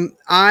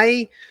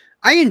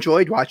 I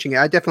enjoyed watching it.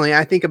 I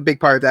think a big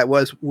part of that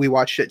was we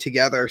watched it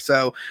together.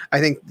 So I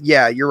think,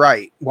 yeah, you're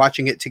right.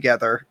 Watching it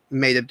together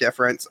made a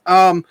difference.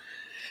 I'm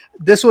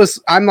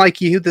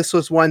like you. This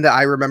was one that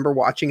I remember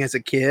watching as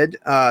a kid,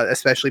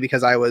 especially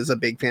because I was a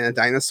big fan of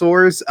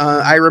dinosaurs.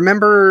 I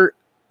remember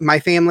my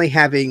family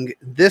having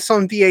this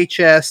on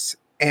VHS,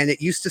 and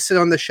it used to sit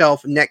on the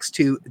shelf next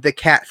to The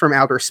Cat from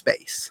Outer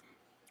Space.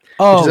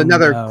 Which is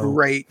another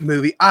great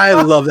movie. I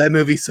love that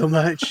movie so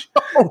much.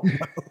 Oh, no.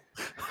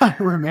 I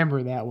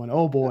remember that one.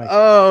 Oh boy.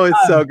 Oh,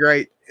 it's so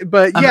great.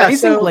 But yeah,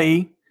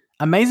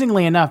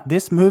 amazingly enough,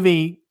 this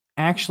movie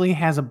actually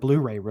has a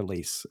Blu-ray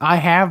release. I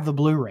have the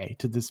Blu-ray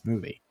to this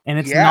movie, and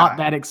it's Yeah. not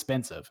that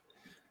expensive.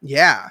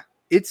 Yeah,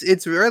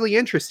 it's really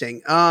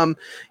interesting.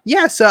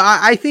 Yeah, so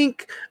I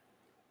think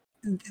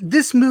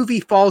this movie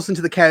falls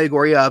into the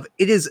category of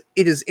it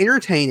is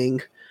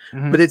entertaining,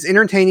 but it's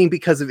entertaining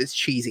because of its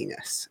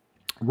cheesiness.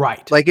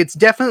 Right. Like, it's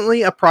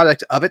definitely a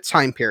product of its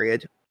time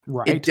period.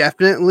 Right. It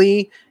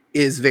definitely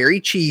is very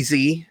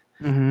cheesy,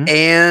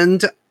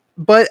 Mm-hmm.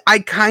 but I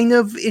kind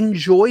of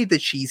enjoy the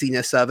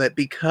cheesiness of it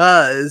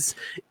because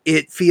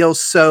it feels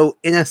so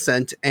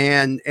innocent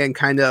and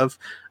kind of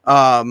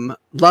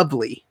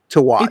lovely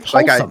to watch. It's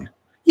wholesome.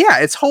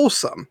 It's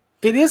wholesome.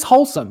 It is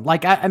wholesome.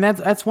 Like, and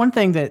that's one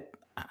thing that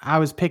I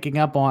was picking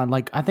up on.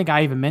 Like, I think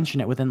I even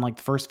mentioned it within like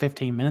the first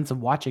 15 minutes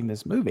of watching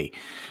this movie.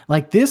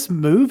 Like, this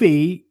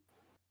movie,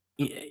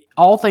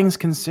 all things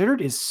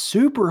considered, is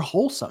super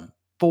wholesome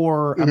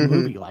for a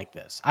movie like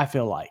this, I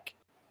feel like.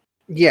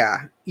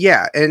 Yeah,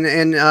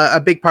 and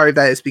a big part of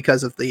that is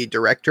because of the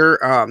director.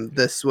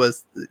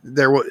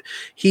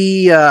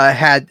 He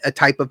had a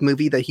type of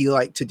movie that he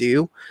liked to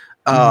do,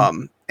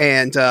 and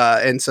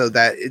so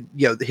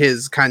that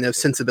his kind of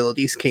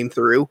sensibilities came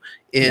through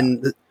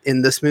in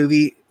this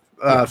movie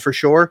for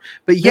sure.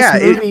 But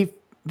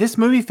this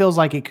movie feels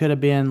like it could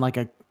have been like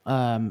a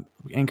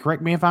and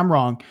correct me if I'm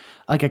wrong,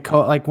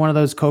 like one of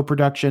those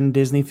co-production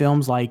Disney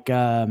films, like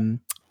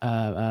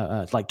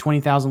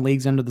 20,000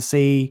 Leagues Under the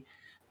Sea,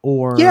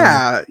 or or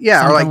like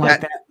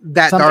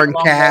that darn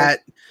cat,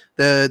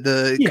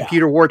 the Yeah.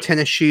 computer wore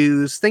tennis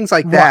shoes, things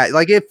like that.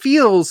 Like, it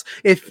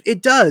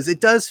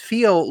does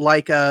feel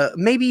like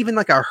maybe even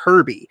like a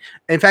Herbie.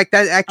 In fact,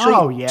 that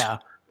actually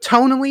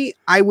tonally,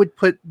 I would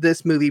put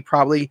this movie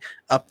probably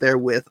up there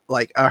with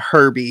like a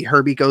Herbie.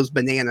 Herbie Goes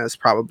Bananas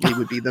probably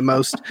would be the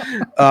most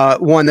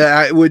one that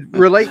I would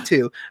relate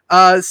to.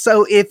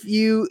 So if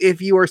you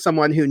are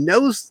someone who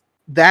knows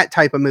that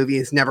type of movie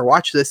and has never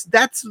watched this,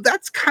 that's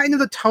kind of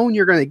the tone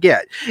you're going to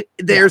get.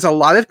 There's a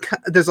lot of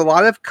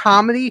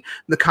comedy.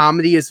 The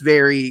comedy is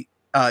very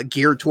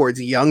geared towards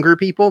younger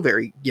people,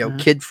 very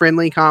kid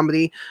friendly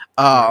comedy.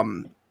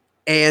 And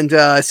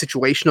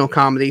situational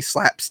comedy,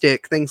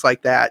 slapstick, things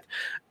like that.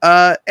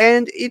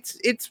 And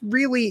it's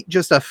really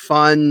just a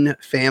fun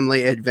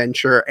family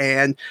adventure.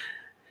 And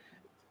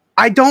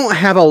I don't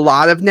have a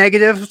lot of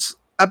negatives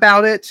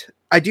about it.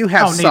 I do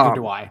have some. Neither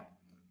do I.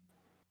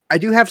 I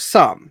do have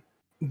some,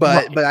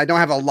 but I don't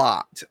have a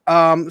lot.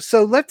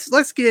 So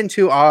let's get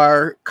into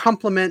our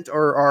compliment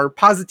or our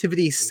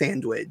positivity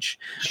sandwich.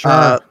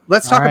 Sure.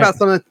 Let's talk about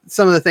some of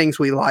the things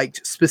we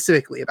liked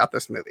specifically about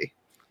this movie.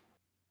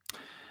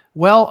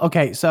 Well,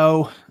 okay,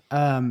 so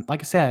like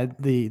I said,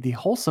 the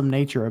wholesome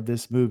nature of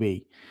this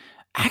movie,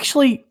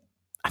 actually,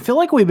 I feel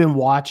like we've been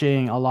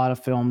watching a lot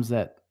of films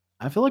lately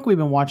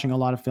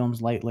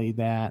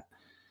that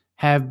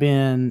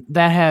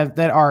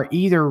are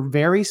either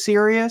very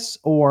serious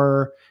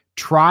or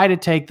try to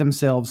take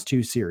themselves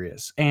too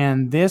serious,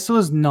 and this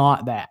was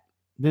not that.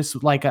 This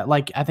I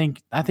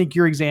think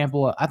your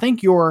example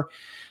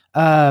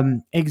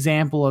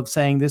of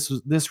saying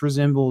this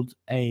resembled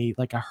a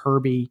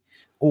Herbie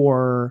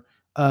or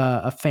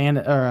a fan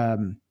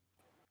or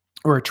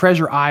a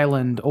Treasure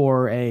Island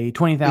or a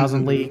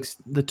 20,000 Leagues,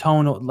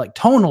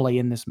 tonally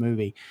in this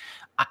movie.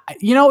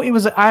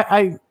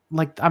 I'm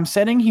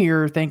sitting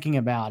here thinking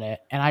about it,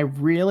 and I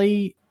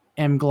really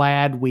am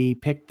glad we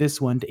picked this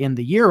one to end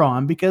the year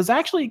on, because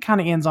actually it kind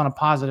of ends on a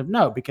positive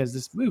note, because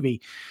this movie,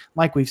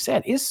 like we've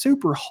said, is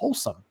super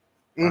wholesome.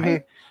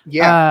 Right?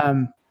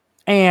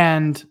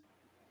 And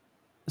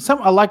some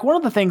one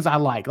of the things I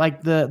like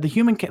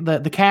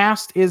the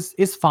cast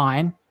is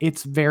fine. It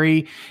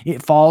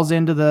falls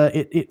into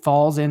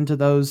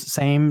those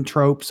same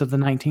tropes of the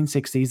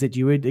 1960s that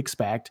you would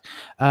expect.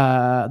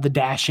 The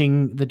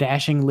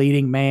dashing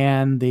leading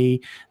man,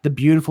 the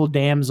beautiful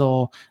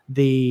damsel,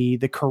 the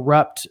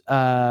corrupt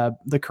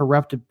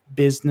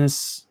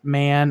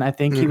businessman. I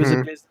think he was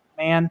a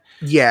businessman.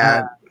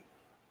 Yeah.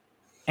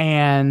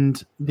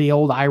 And the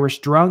old Irish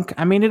drunk.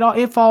 I mean,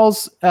 it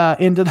falls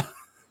into the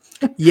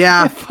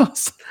yeah.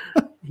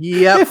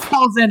 It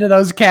falls into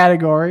those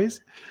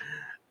categories.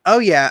 Oh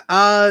yeah.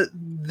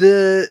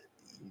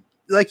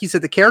 Like you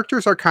said, the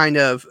characters are kind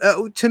of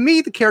to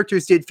me, the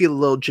characters did feel a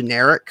little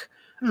generic.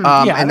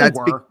 And that's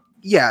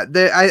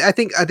I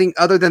think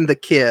other than the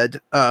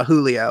kid,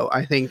 Julio,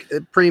 I think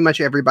pretty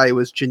much everybody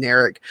was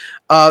generic.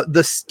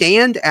 The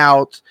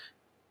standout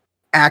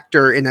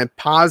actor in a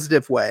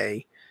positive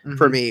way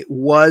for me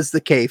was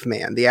the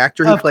caveman. The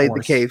actor who played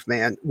the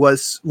caveman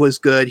was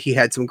good. He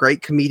had some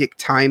great comedic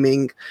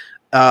timing.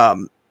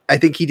 I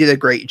think he did a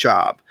great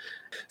job.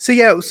 So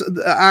yeah,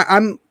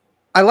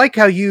 I like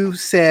how you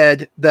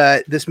said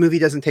that this movie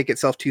doesn't take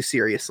itself too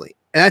seriously.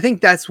 And I think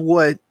that's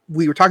what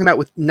we were talking about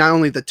with not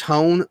only the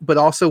tone, but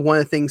also one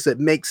of the things that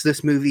makes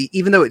this movie,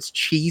 even though it's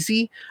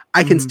cheesy,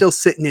 I can still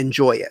sit and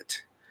enjoy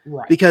it.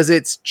 Right. Because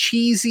it's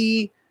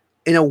cheesy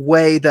in a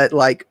way that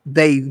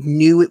they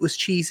knew it was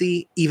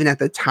cheesy even at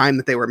the time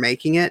that they were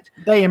making it.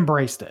 They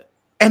embraced it.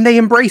 and they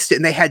embraced it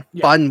and they had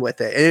Yeah. fun with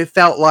it, and it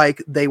felt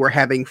like they were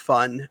having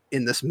fun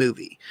in this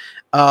movie.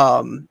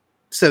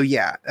 So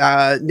yeah,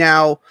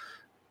 now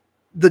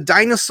the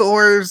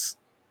dinosaurs,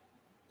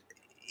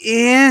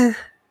 I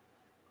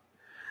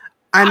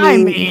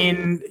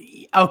mean,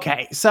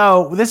 okay.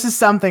 So this is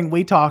something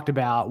we talked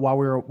about while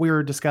we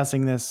were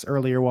discussing this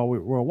earlier while we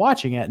were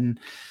watching it. And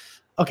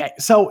okay,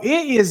 so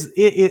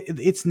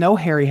it's no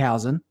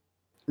Harryhausen.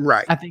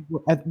 right. I think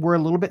we're a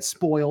little bit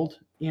spoiled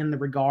in the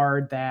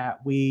regard that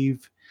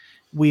we've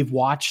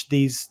watched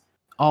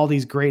all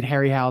these great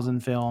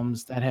Harryhausen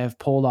films that have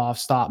pulled off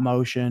stop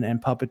motion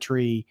and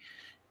puppetry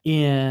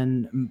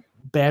in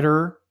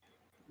better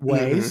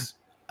ways.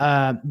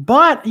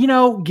 But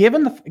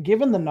given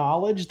the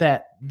knowledge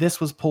that this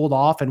was pulled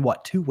off in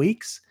 2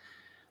 weeks,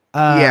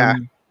 Yeah.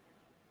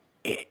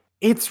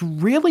 It's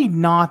really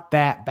not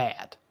that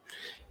bad.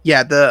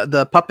 Yeah,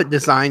 the puppet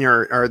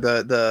designer, or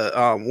the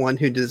one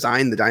who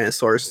designed the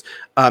dinosaurs,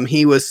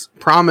 he was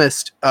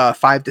promised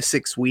 5 to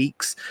 6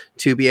 weeks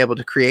to be able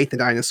to create the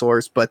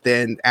dinosaurs, but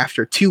then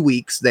after 2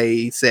 weeks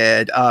they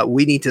said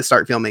we need to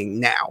start filming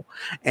now.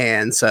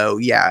 And so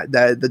yeah,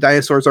 the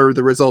dinosaurs are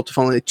the result of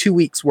only 2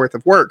 weeks worth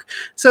of work,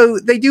 so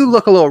they do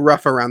look a little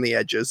rough around the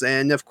edges,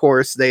 and of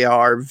course they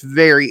are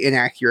very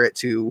inaccurate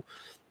to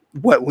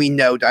what we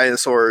know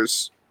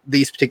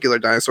these particular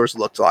dinosaurs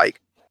looked like.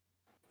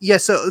 Yeah,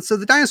 so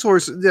the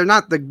dinosaurs, they're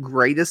not the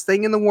greatest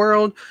thing in the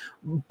world,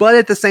 but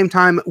at the same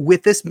time,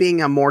 with this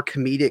being a more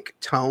comedic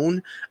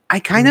tone, I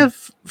kind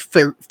of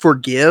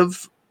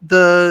forgive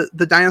the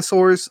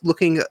dinosaurs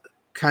looking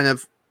kind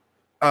of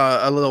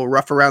a little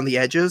rough around the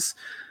edges,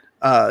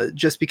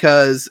 just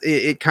because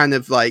it kind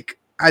of like,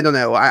 I don't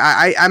know,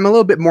 I'm a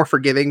little bit more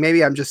forgiving.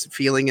 Maybe I'm just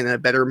feeling in a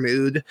better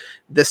mood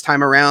this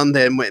time around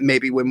than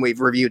maybe when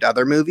we've reviewed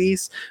other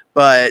movies.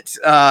 But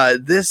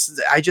this,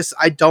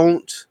 I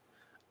don't.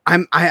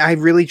 I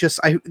really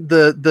just,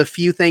 the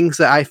few things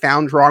that I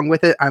found wrong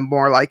with it, I'm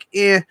more like,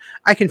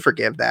 I can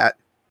forgive that.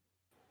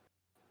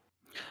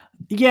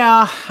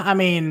 Yeah, I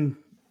mean,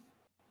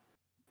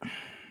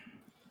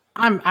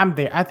 I'm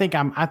there. I think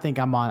I'm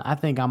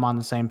on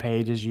the same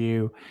page as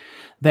you,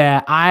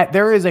 that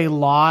there is a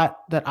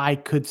lot that I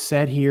could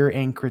sit here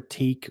and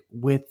critique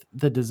with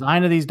the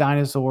design of these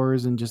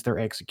dinosaurs and just their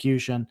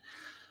execution,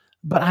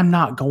 but I'm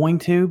not going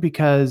to,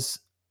 because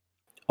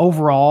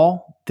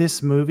overall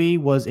this movie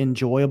was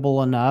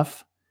enjoyable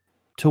enough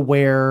to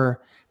where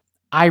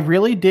I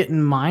really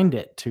didn't mind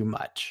it too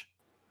much.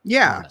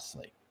 Yeah.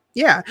 Honestly.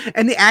 Yeah.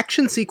 And the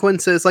action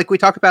sequences, like we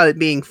talk about it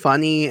being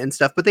funny and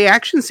stuff, but the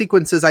action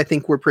sequences I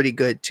think were pretty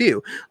good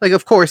too. Like,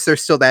 of course,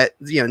 there's still that,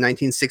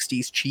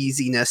 1960s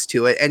cheesiness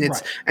to it.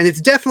 And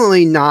it's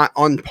definitely not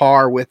on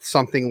par with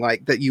something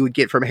like that you would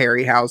get from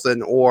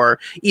Harryhausen or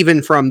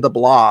even from The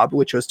Blob,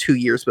 which was 2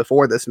 years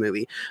before this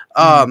movie.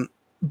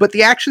 But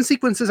the action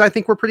sequences I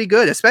think were pretty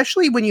good,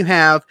 especially when you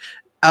have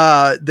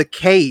the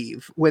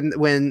cave, when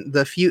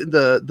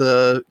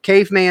the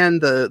caveman,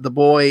 the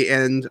boy,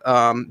 and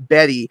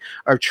Betty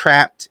are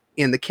trapped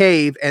in the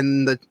cave,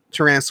 and the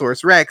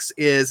Tyrannosaurus Rex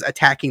is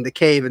attacking the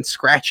cave and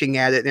scratching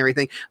at it and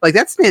everything. Like,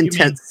 that's an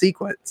intense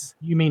sequence.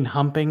 You mean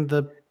humping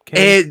the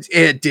cave?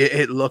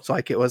 It looked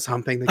like it was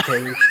humping the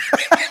cave.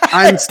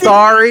 I'm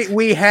sorry,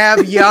 we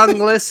have young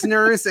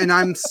listeners, and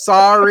I'm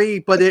sorry,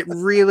 but it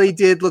really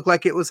did look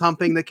like it was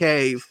humping the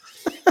cave.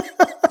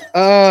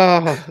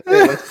 Oh,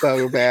 it was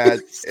so bad.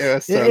 It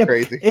was so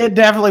crazy. It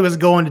definitely was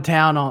going to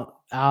town on.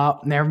 Oh,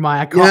 never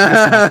mind.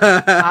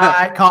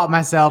 I caught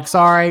myself.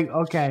 Sorry.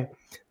 Okay,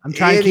 I'm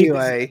trying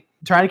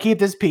to keep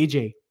this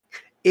PG.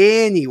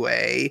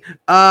 Anyway,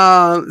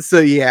 so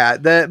yeah,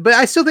 but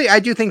I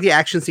do think the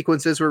action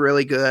sequences were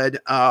really good.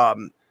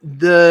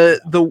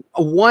 The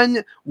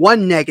one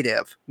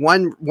negative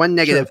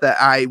that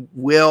I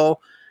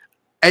will,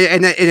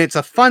 and it's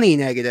a funny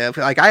negative.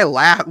 Like,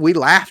 we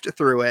laughed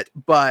through it,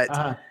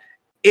 but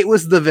it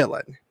was the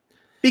villain,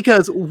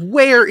 because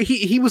where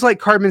he was like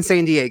Carmen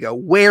Sandiego.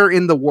 Where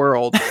in the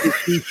world is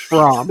he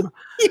from?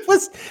 He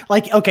was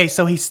like, okay,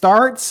 so he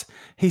starts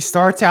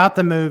out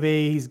the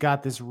movie. He's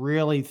got this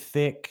really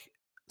thick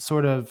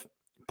sort of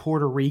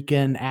Puerto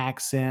Rican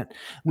accent,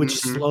 which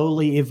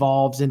slowly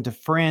evolves into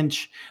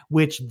French,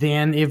 which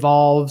then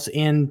evolves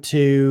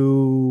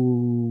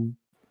into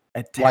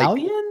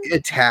Italian.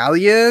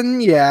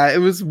 Yeah, it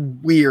was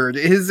weird.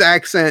 His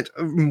accent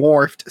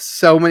morphed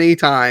so many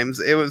times.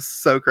 It was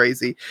so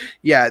crazy.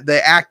 Yeah,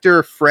 the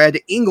actor Fred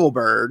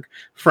Engelberg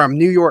from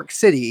New York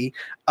City,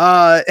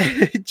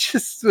 it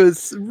just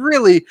was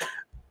really,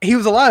 he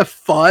was a lot of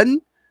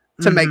fun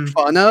to make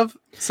fun of.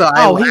 So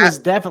he was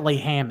definitely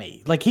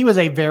hammy. Like, he was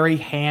a very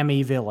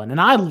hammy villain, and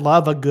I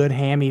love a good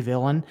hammy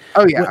villain.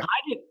 Oh yeah.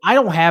 I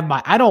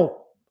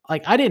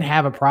didn't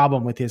have a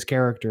problem with his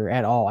character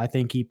at all. I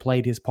think he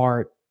played his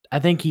part. I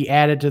think he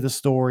added to the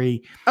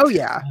story. Oh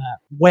yeah.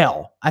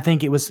 Well, I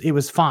think it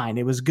was fine.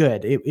 It was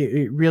good.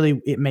 It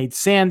really made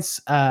sense.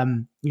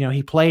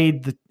 He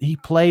played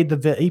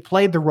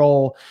the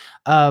role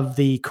of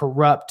the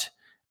corrupt,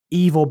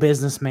 evil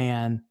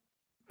businessman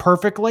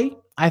perfectly.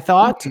 I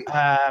thought,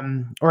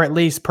 or at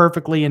least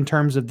perfectly in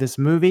terms of this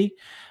movie.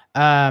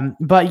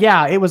 But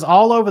yeah, it was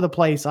all over the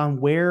place on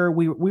where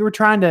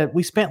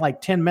we spent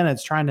like 10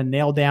 minutes trying to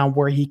nail down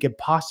where he could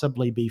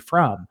possibly be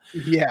from.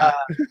 Yeah.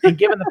 And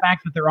given the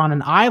fact that they're on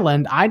an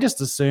island, I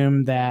just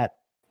assumed that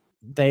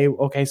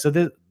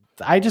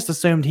I just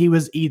assumed he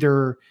was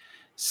either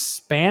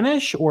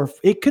Spanish or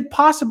it could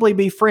possibly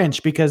be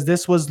French because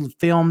this was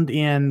filmed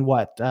in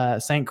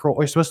St. Croix,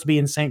 or supposed to be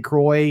in St.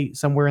 Croix,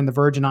 somewhere in the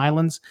Virgin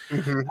Islands.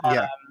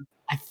 Yeah.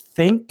 I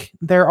think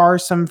there are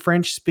some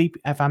French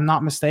if I'm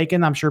not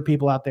mistaken. I'm sure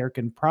people out there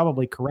can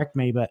probably correct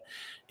me, but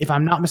if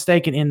I'm not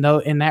mistaken, in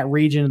that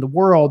region of the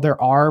world,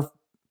 there are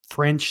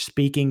French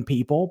speaking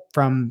people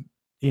from,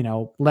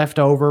 left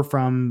over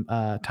from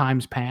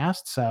times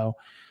past. So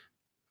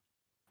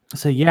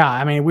yeah,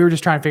 I mean, we were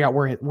just trying to figure out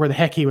where the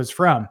heck he was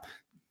from.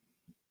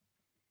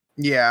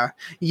 Yeah.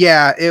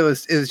 It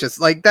was just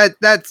like that.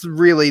 That's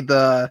really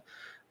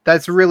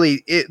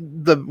it.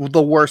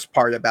 The worst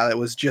part about it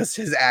was just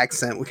his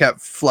accent. We kept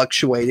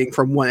fluctuating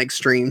from one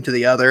extreme to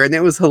the other, and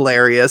it was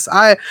hilarious.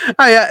 I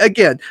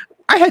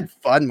had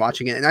fun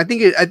watching it, and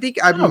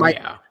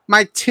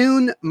my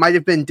tune might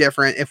have been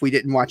different if we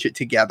didn't watch it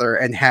together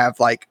and have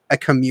like a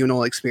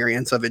communal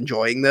experience of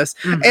enjoying this.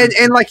 Mm-hmm.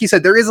 And like you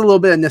said, there is a little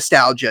bit of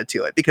nostalgia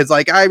to it because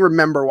like I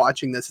remember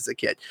watching this as a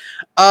kid.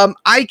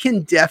 I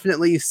can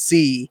definitely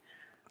see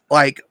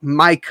like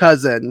my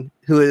cousin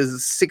who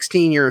is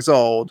 16 years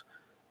old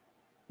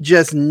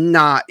just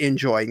not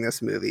enjoying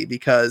this movie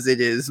because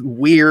it is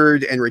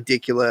weird and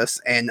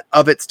ridiculous and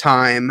of its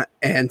time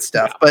and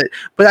stuff. Yeah.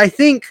 But I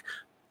think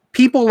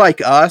people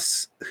like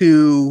us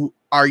who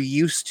are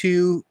used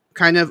to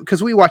kind of,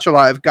 because we watch a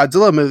lot of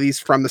Godzilla movies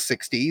from the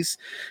 60s,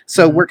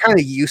 so we're kind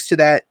of used to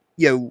that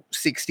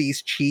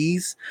 60s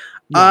cheese.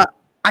 Yeah.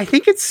 I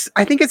think it's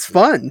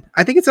fun.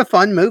 I think it's a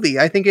fun movie.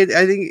 I think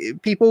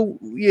people,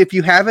 if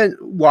you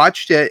haven't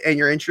watched it and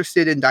you're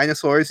interested in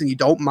dinosaurs and you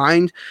don't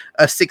mind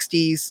a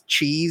 60s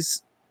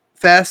cheese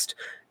fest,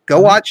 go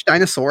watch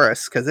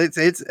Dinosaurus because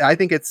I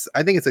think it's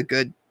a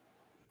good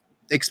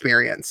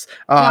experience.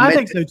 I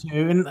think so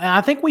too. And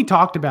I think we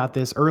talked about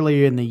this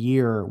earlier in the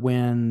year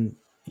when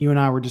you and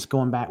I were just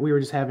going back. We were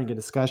just having a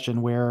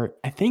discussion where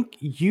I think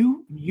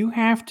you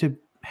have to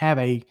have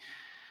a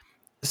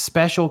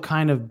special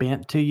kind of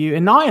bent to you,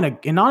 and not in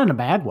a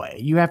bad way.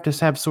 You have to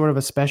have sort of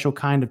a special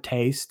kind of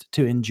taste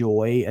to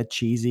enjoy a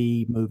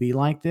cheesy movie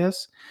like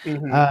this.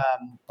 Mm-hmm.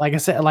 Like I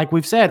said, like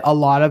we've said, a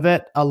lot of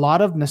it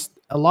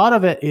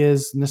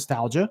is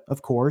nostalgia,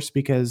 of course,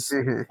 because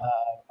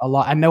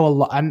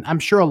I'm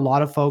sure a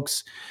lot of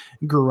folks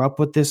grew up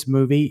with this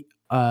movie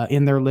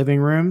in their living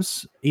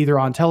rooms, either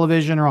on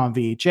television or on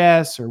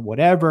VHS or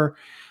whatever.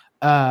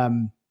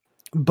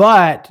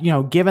 But,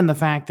 given the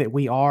fact that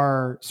we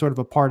are sort of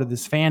a part of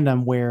this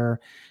fandom where,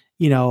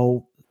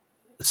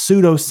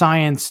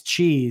 pseudoscience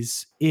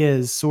cheese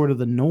is sort of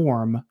the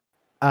norm,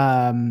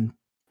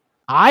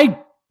 I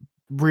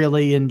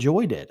really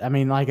enjoyed it. I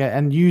mean,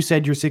 and you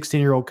said your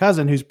 16-year-old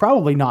cousin, who's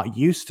probably not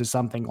used to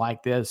something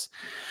like this,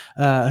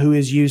 who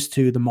is used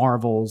to the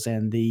Marvels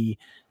and the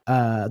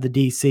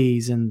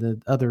DCs and the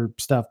other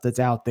stuff that's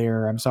out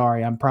there. I'm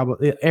sorry, I'm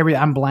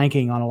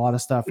blanking on a lot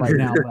of stuff right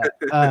now,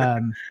 but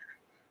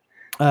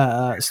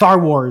Star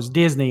Wars,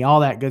 Disney,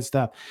 all that good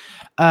stuff,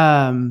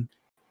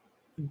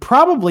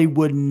 probably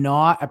would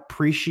not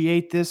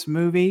appreciate this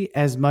movie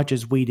as much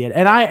as we did.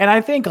 And I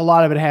think a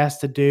lot of it has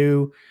to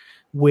do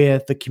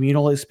with the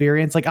communal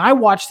experience. Like, I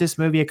watched this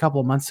movie a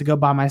couple of months ago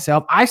by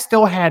myself. I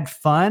still had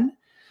fun,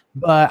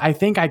 but I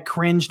think I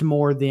cringed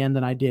more then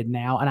than I did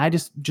now. And I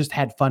just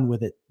had fun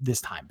with it this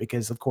time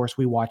because, of course,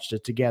 we watched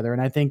it together.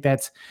 And I think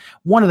that's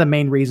one of the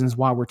main reasons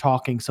why we're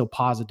talking so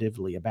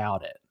positively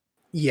about it.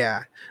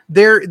 Yeah,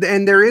 there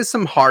is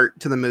some heart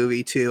to the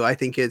movie too. I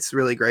think it's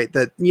really great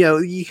that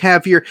you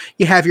have your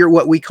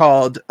what we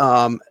called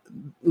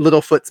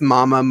Littlefoot's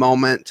mama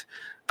moment,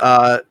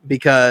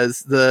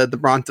 because the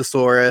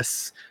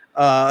Brontosaurus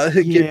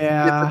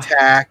gets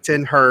attacked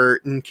and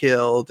hurt and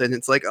killed, and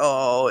it's like,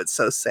 oh, it's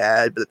so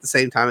sad, but at the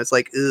same time it's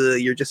like,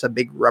 you're just a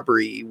big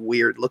rubbery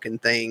weird looking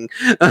thing.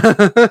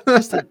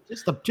 just a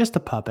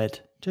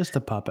puppet.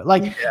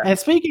 Like, yeah. And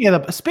speaking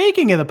of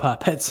the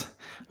puppets,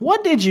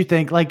 what did you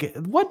think? Like,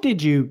 what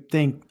did you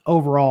think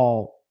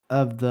overall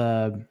of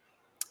the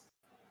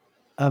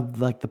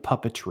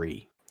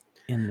puppetry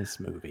in this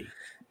movie?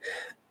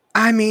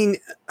 I mean,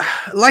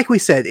 like we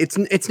said, it's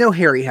no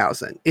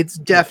Harryhausen. It's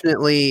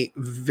definitely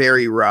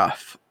very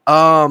rough.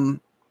 In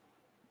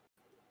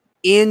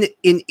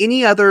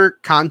any other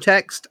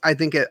context, I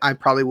think I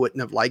probably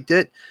wouldn't have liked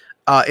it.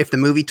 If the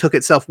movie took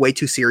itself way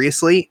too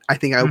seriously, I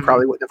think I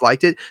probably wouldn't have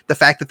liked it. The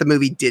fact that the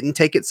movie didn't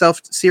take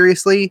itself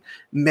seriously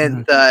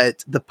meant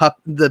that the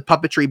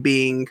puppetry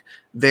being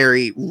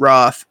very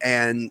rough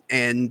and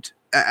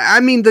I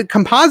mean, the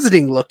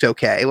compositing looked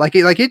okay. Like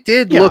it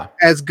did look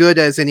as good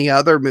as any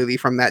other movie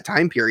from that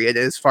time period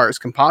as far as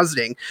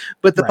compositing,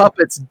 but the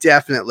puppets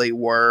definitely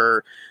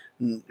were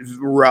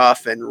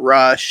rough and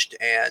rushed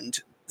and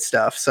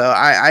stuff. So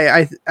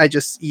I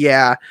just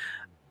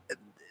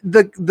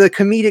the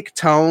comedic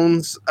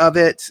tones of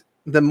it,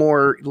 the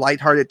more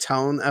lighthearted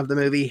tone of the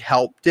movie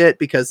helped it,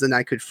 because then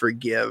I could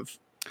forgive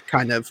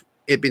kind of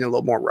it being a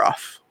little more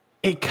rough.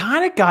 It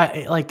kind of got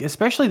like,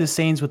 especially the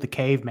scenes with the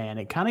caveman,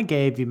 it kind of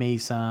gave me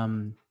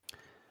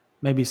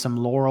maybe some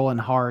Laurel and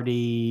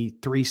Hardy,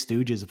 Three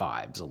Stooges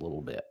vibes a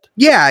little bit.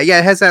 Yeah,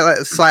 it has that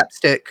like,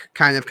 slapstick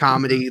kind of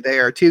comedy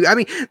there too. I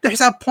mean,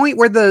 there's a point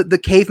where the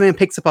caveman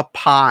picks up a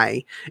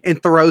pie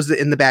and throws it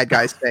in the bad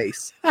guy's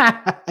face.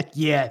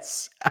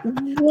 Yes.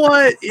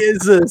 What is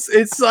this?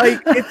 It's like,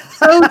 it's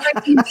so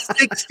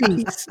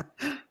 1960s.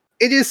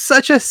 It is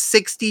such a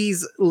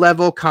 60s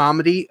level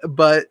comedy,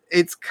 but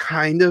it's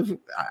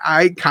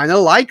I kind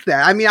of like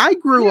that. I mean, I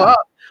grew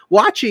up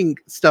watching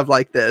stuff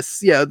like this.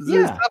 Stuff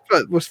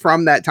that was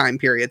from that time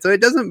period, so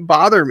it doesn't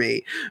bother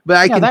me.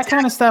 But that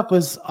kind of stuff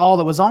was all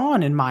that was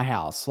on in my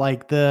house,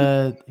 like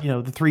the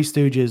Three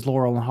Stooges,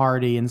 Laurel and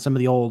Hardy, and some of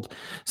the old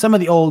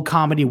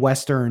comedy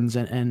westerns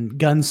and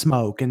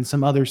Gunsmoke and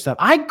some other stuff.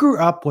 I grew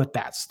up with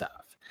that stuff.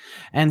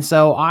 And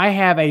so I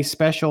have a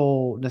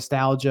special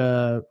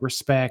nostalgia,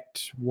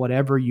 respect,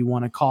 whatever you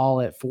want to call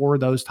it, for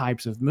those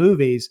types of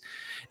movies.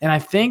 And I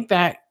think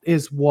that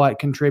is what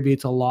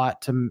contributes a lot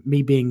to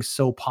me being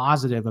so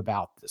positive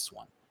about this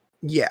one.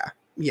 Yeah.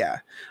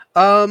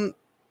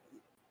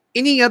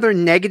 Any other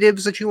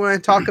negatives that you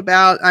want to talk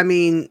about? I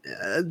mean,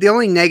 the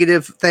only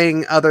negative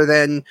thing other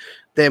than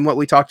what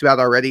we talked about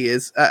already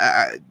is,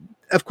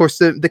 of course,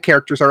 the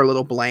characters are a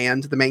little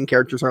bland. The main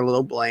characters are a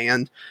little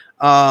bland.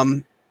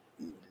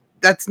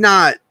 That's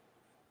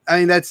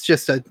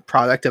just a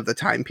product of the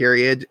time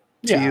period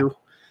too.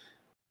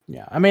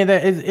 Yeah. I mean,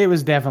 it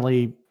was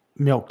definitely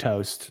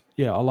milquetoast.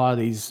 A lot of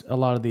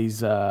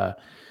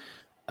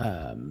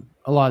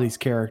these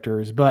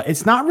characters, but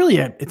it's not really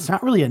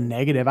a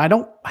negative. I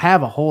don't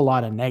have a whole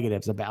lot of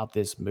negatives about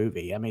this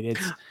movie. I mean,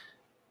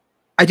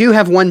 I do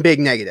have one big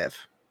negative.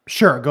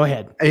 Sure. Go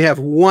ahead. I have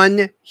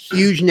one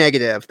huge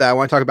negative that I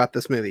want to talk about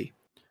this movie.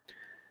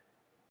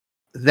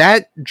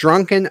 That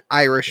drunken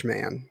Irish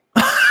man.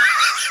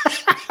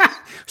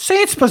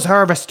 Saints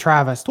preserve us,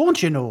 Travis.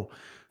 Don't you know?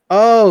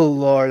 Oh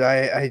Lord,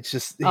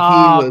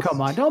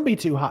 come on! Don't be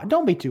too hot.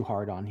 Don't be too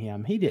hard on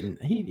him.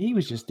 He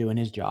was just doing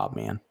his job,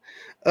 man.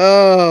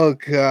 Oh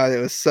God, it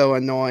was so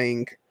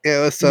annoying.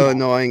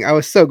 Annoying. I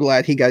was so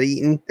glad he got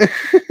eaten.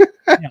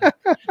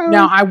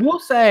 Now, I will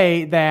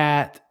say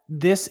that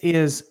this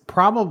is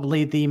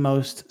probably the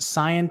most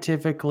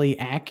scientifically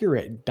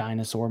accurate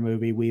dinosaur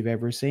movie we've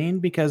ever seen,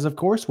 because of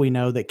course we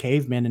know that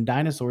cavemen and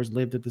dinosaurs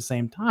lived at the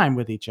same time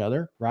with each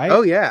other, right?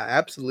 Oh yeah,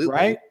 absolutely.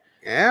 Right?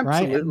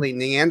 Absolutely.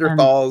 Right?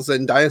 Neanderthals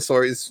and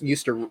dinosaurs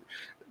used to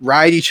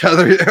ride each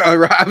other.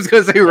 I was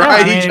going to say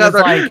ride each other.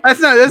 Like, that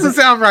doesn't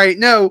sound right.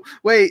 No,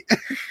 wait.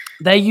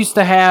 They used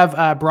to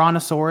have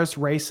brontosaurus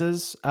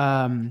races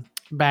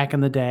back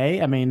in the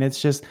day. I mean,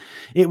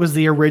 it was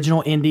the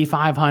original Indy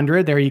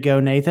 500. There you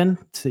go, Nathan.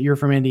 So you're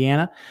from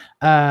Indiana.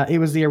 It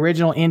was the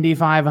original Indy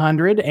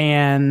 500.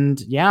 And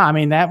yeah, I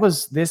mean,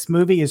 this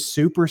movie is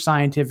super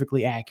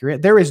scientifically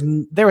accurate. There is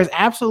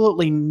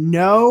absolutely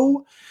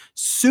no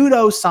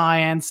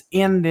pseudoscience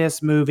in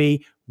this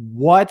movie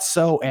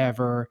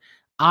whatsoever.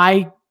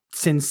 I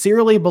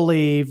sincerely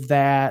believe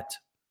that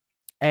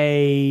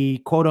a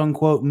quote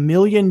unquote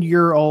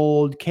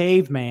million-year-old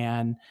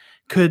caveman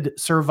could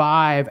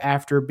survive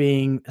after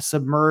being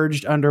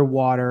submerged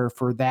underwater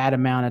for that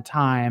amount of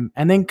time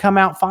and then come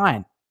out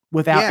fine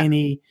without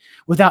any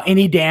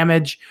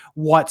damage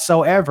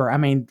whatsoever. I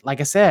mean, like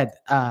I said,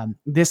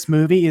 this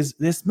movie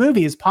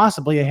is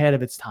possibly ahead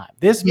of its time.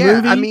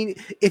 I mean,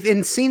 if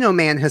Encino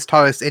Man has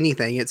taught us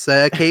anything, it's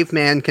a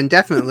caveman can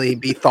definitely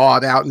be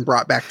thawed out and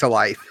brought back to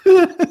life.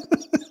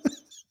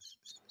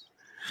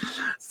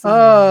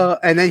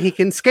 And then he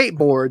can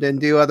skateboard and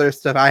do other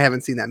stuff. I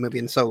haven't seen that movie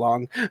in so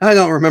long. I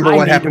don't remember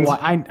what happened.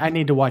 I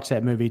need to watch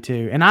that movie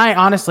too. And I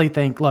honestly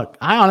think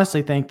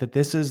that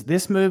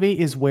this movie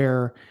is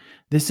where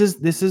this is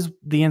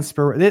the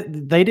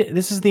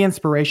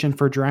inspiration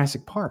for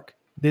Jurassic Park.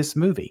 This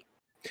movie.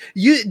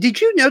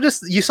 Did you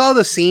notice? You saw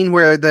the scene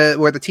where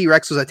the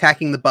T-Rex was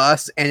attacking the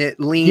bus and it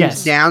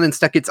leaned down and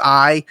stuck its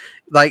eye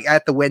like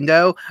at the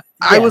window.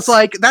 Yes. I was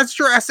like, "That's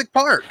Jurassic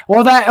Park."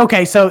 Well,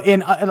 so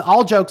in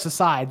all jokes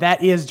aside,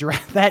 that is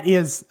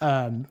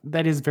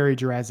very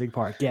Jurassic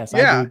Park. Yes,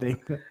 yeah. I do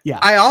think. Yeah,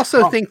 I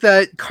also think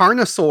that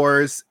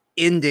Carnosaur's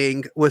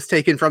ending was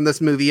taken from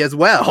this movie as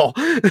well,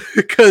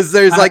 because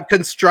there's like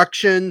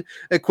construction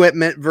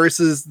equipment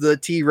versus the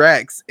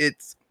T-Rex.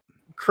 It's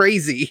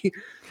crazy.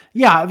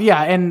 Yeah,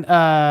 and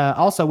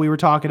also we were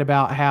talking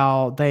about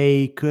how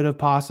they could have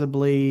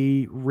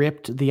possibly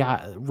ripped the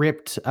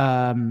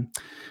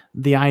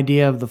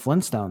idea of the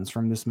Flintstones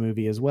from this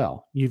movie as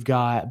well. You've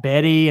got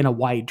Betty in a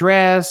white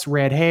dress,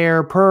 red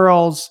hair,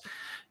 pearls,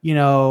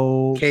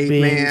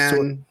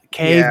 caveman.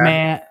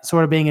 caveman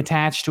sort of being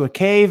attached to a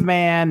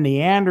caveman,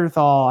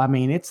 Neanderthal. I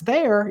mean, it's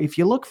there. If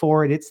you look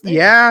for it, it's there.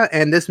 Yeah,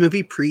 and this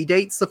movie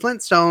predates the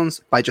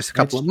Flintstones by just a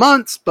couple of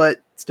months,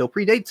 but still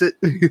predates it.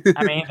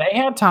 I mean, they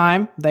had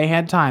time.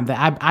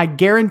 I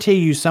guarantee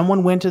you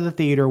someone went to the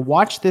theater,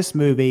 watched this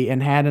movie,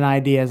 and had an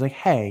idea. It's like,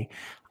 hey,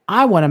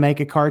 I want to make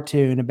a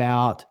cartoon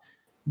about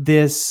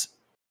this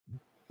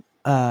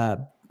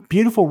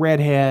beautiful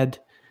redhead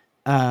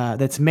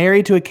that's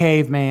married to a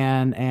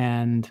caveman,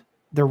 and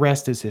the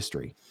rest is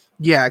history.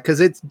 Yeah, because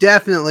it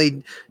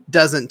definitely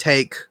doesn't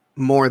take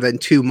more than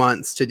 2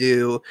 months to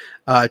do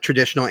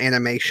traditional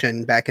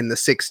animation back in the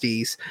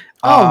 60s.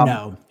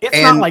 No, it's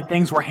not like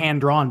things were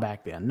hand drawn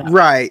back then. No.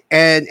 Right,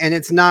 and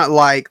it's not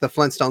like the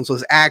Flintstones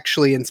was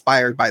actually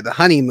inspired by the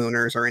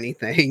Honeymooners or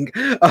anything.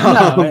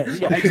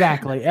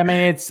 Exactly. I mean,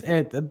 it's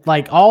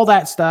like all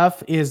that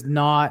stuff is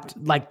not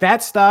like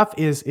that stuff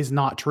is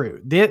not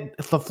true. The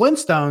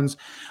Flintstones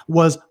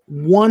was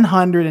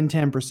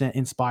 110%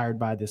 inspired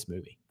by this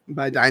movie.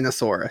 By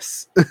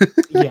Dinosaurus.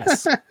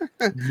 Yes.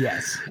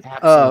 Yes. Absolutely.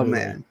 Oh,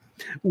 man.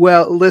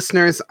 Well,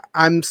 listeners,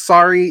 I'm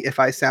sorry if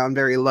I sound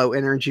very low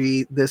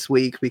energy this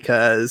week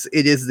because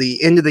it is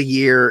the end of the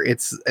year.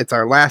 It's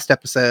our last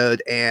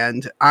episode,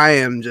 and I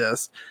am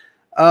just,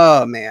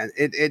 oh man,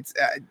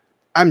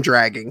 I'm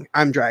dragging.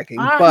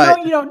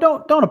 But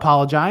no, don't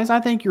apologize. I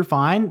think you're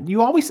fine.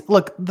 You always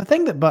look the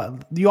thing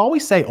but you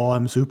always say, "Oh,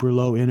 I'm super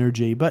low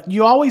energy," but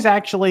you always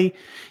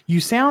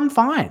you sound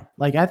fine.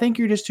 Like I think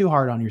you're just too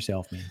hard on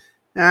yourself, man.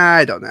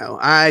 I don't know.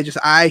 I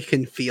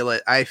can feel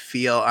it. I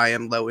feel I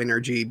am low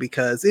energy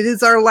because it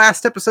is our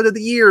last episode of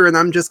the year, and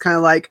I'm just kind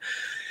of like,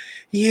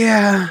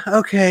 yeah,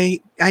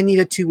 okay, I need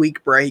a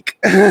 2-week break.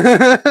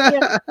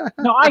 Yeah.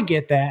 No, I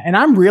get that, and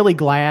I'm really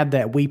glad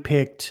that we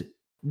picked.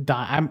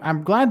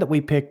 I'm glad that we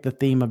picked the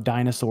theme of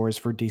dinosaurs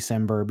for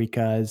December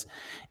because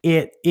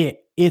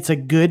it's a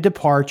good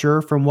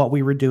departure from what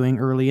we were doing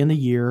early in the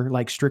year,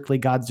 like strictly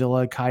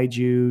Godzilla,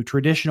 kaiju,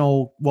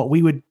 traditional. What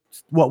we would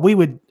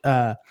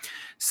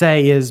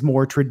say is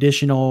more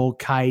traditional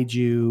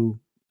kaiju,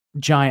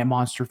 giant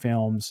monster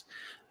films.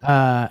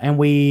 And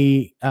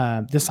we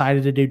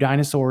decided to do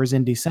dinosaurs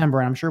in December.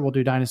 And I'm sure we'll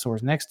do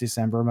dinosaurs next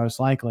December, most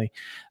likely.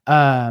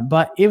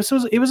 But it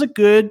was a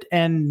good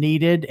and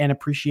needed and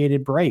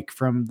appreciated break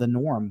from the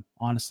norm.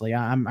 Honestly,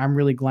 I'm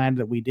really glad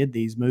that we did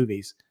these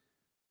movies.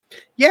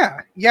 Yeah,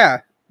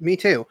 me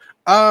too.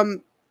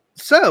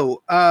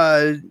 So,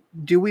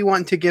 do we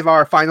want to give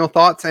our final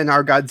thoughts and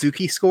our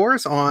Godzuki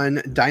scores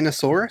on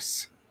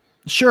Dinosaurus?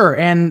 Sure.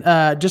 And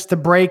just to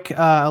break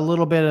a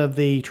little bit of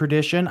the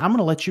tradition, I'm going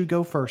to let you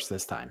go first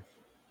this time.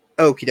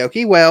 Okie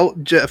dokie. Well,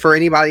 for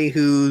anybody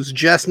who's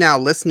just now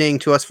listening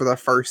to us for the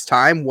first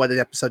time, what an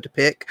episode to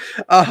pick.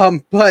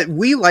 But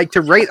we like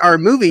to rate our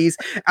movies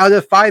out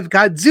of 5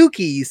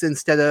 Godzukis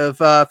instead of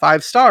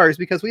 5 stars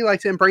because we like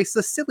to embrace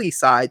the silly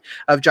side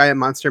of giant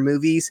monster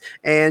movies.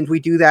 And we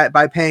do that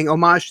by paying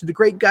homage to the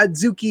great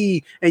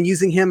Godzuki and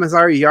using him as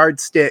our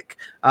yardstick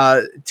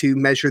to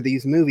measure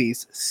these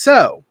movies.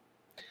 So,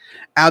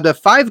 out of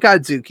 5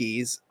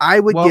 Godzukis,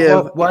 I would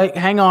give... Wait,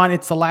 hang on.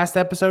 It's the last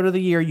episode of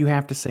the year. You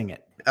have to sing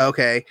it.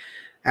 Okay.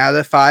 Out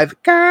of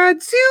 5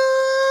 Godzukis.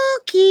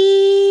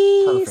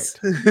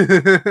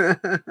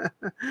 Perfect.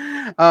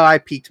 Oh, I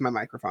peaked my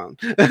microphone.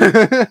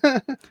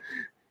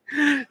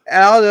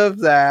 Out of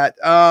that,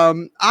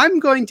 I'm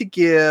going to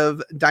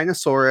give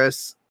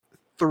Dinosaurus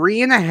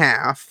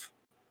 3.5.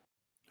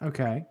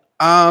 Okay.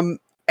 And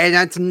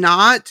it's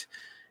not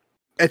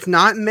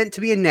meant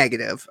to be a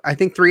negative. I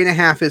think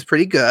 3.5 is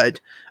pretty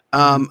good.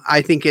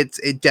 I think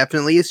it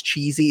definitely is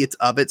cheesy. It's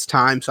of its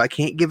time, so I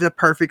can't give it a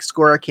perfect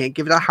score. I can't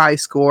give it a high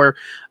score.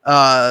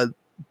 But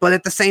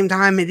at the same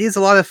time, it is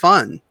a lot of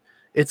fun.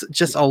 It's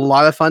just a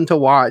lot of fun to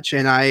watch,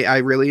 and I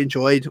really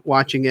enjoyed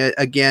watching it.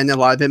 Again, a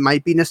lot of it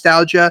might be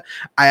nostalgia.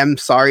 I am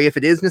sorry if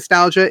it is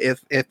nostalgia.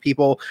 If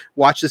people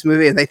watch this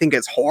movie and they think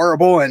it's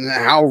horrible and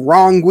how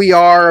wrong we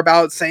are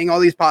about saying all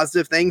these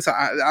positive things,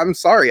 I'm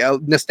sorry.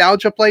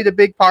 Nostalgia played a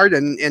big part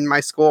in my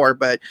score,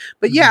 but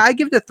yeah, I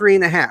give it a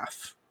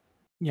 3.5.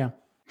 Yeah.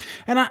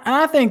 And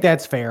I think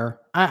that's fair.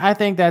 I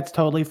think that's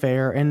totally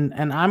fair.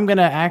 And I'm going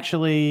to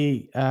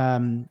actually,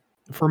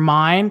 for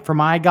my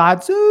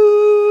Godzuki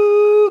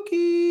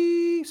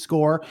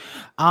score,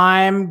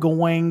 I'm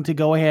going to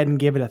go ahead and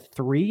give it a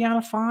 3 out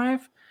of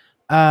 5.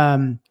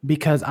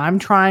 Because I'm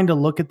trying to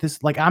look at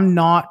this, like I'm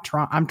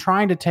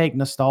trying to take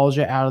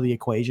nostalgia out of the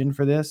equation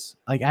for this.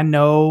 Like I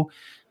know,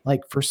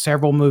 like for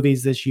several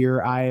movies this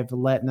year, I have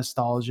let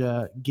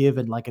nostalgia give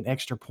it like an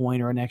extra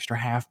point or an extra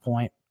half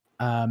point.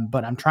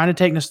 But I'm trying to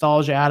take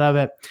nostalgia out of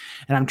it,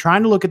 and I'm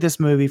trying to look at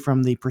this movie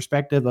from the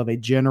perspective of a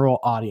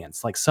general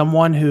audience, like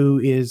someone who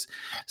is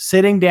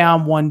sitting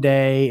down one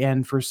day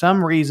and for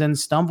some reason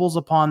stumbles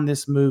upon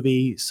this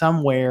movie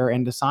somewhere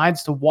and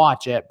decides to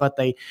watch it, but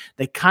they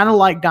kind of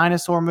like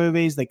dinosaur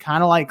movies. They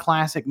kind of like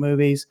classic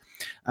movies.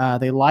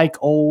 They like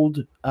old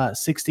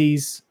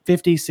 60s,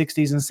 50s,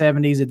 60s, and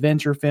 70s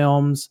adventure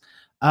films.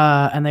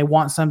 and they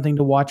want something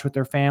to watch with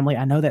their family.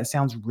 I know that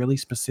sounds really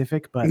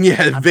specific, but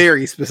yeah,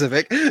 very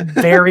specific.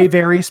 Very,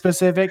 very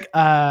specific.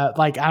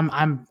 Like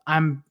I'm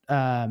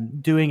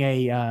doing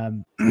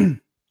a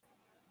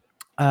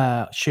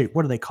shoot,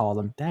 what do they call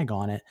them?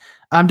 Daggone it.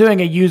 I'm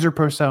doing a user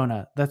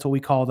persona. That's what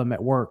we call them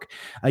at work.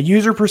 A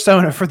user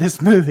persona for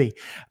this movie.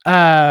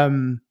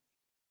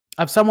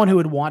 Of someone who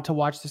would want to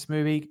watch this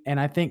movie, and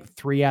I think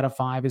 3 out of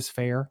 5 is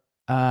fair.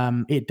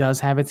 It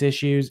does have its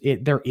issues.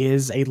 There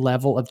is a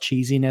level of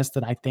cheesiness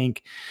that I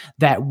think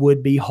that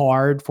would be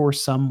hard for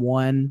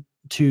someone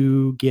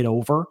to get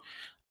over.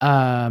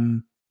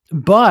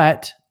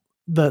 But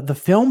the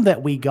film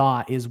that we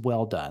got is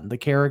well done. The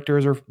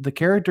characters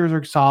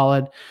are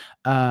solid.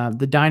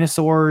 The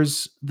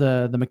dinosaurs,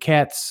 the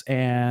maquettes,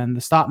 and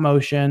the stop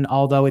motion,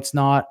 although it's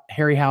not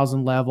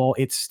Harryhausen level,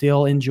 it's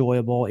still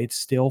enjoyable. It's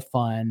still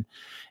fun.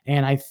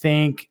 And I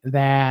think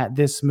that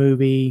this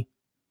movie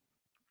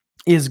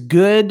is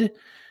good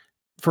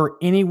for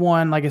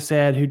anyone, like I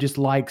said, who just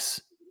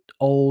likes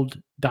old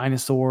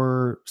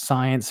dinosaur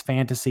science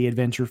fantasy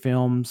adventure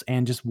films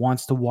and just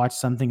wants to watch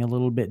something a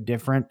little bit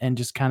different and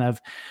just kind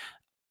of,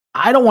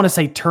 I don't want to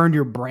say turn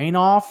your brain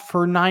off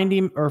for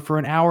 90 or for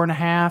an hour and a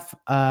half,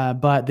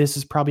 but this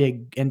is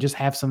probably and just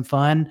have some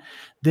fun.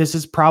 This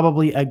is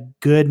probably a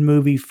good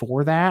movie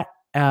for that.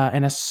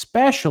 And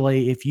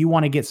especially if you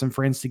want to get some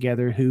friends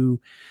together who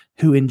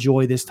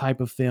enjoy this type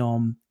of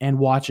film and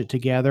watch it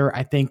together,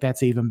 I think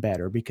that's even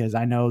better, because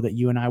I know that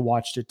you and I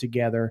watched it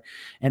together.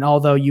 And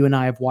although you and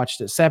I have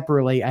watched it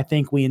separately, I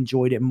think we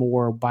enjoyed it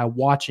more by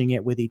watching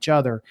it with each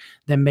other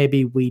than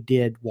maybe we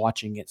did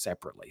watching it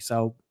separately.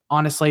 So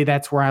honestly,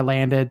 that's where I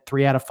landed.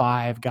 3 out of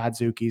 5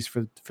 Godzookies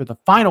for the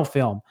final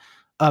film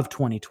of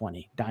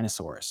 2020,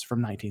 Dinosaurus from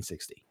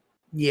 1960.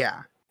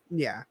 Yeah.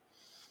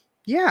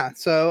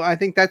 So I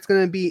think that's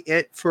going to be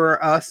it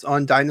for us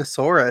on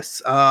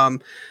Dinosaurus.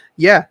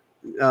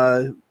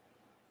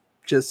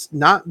 Just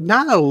not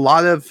a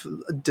lot of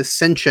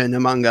dissension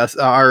among us,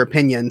 our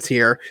opinions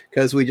here,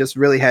 because we just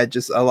really had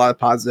just a lot of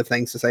positive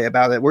things to say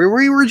about it. We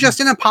were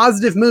just in a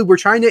positive mood. We're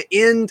trying to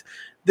end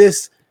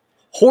this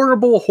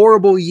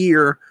horrible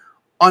year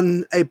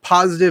on a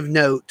positive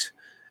note.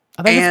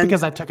 I think it's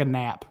because I took a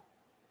nap.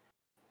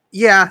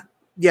 Yeah,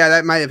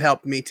 that might have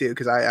helped me too,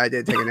 because I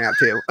did take a nap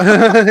too.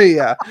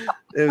 Yeah,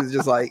 it was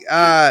just like,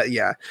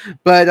 yeah.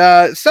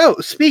 But so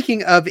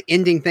speaking of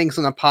ending things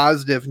on a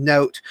positive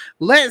note,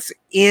 let's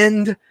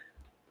end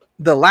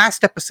the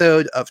last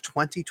episode of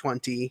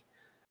 2020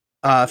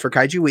 for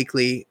Kaiju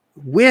Weekly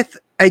with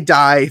a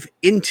dive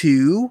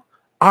into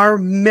our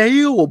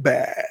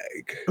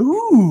mailbag.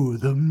 Ooh,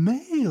 the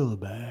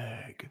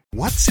mailbag.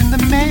 What's in the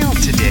mail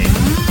today?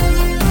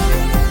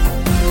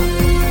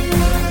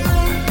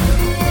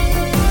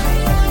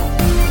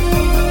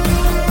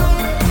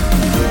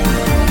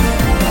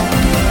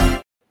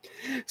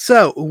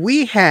 So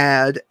we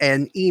had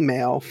an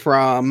email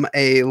from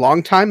a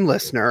longtime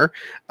listener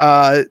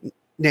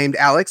named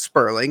Alex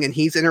Sperling, and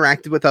he's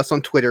interacted with us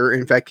on Twitter.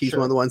 In fact, he's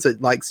one of the ones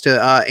that likes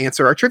to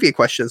answer our trivia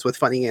questions with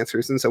funny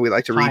answers, and so we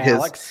like to read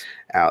his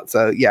out.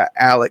 So yeah,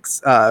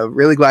 Alex,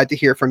 really glad to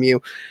hear from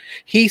you.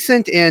 He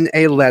sent in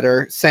a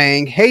letter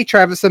saying, "Hey,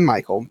 Travis and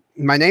Michael,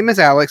 my name is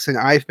Alex, and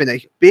I've been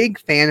a big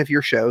fan of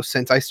your show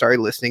since I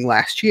started listening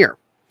last year.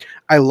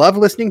 I love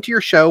listening to your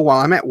show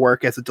while I'm at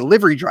work as a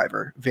delivery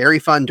driver. Very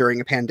fun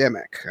during a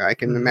pandemic. I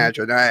can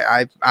imagine.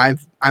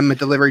 I'm a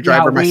delivery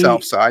driver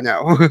myself, so I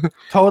know."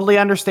 Totally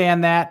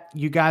understand that.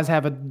 You guys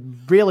have a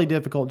really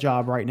difficult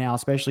job right now,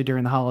 especially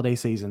during the holiday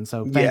season.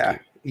 So thank you.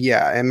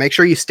 Yeah, and make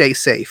sure you stay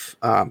safe,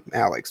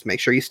 Alex. Make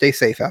sure you stay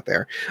safe out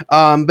there.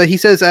 But he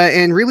says,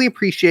 and really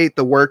appreciate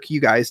the work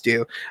you guys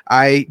do.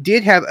 I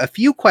did have a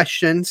few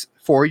questions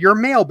for your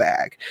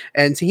mailbag,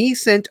 and he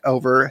sent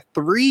over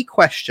 3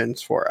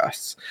 questions for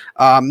us.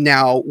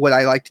 Now, what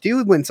I like to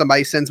do when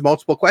somebody sends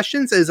multiple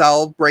questions is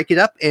I'll break it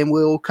up and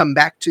we'll come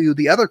back to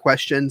the other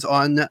questions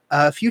on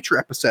future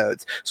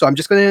episodes. So I'm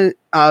just going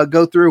to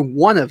go through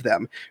one of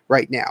them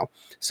right now.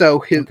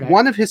 So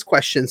one of his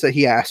questions that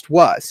he asked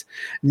was,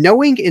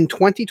 knowing in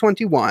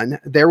 2021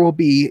 there will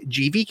be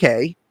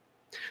GVK,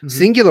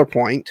 Singular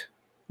Point,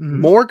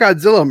 more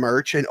Godzilla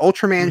merch, and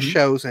Ultraman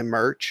shows and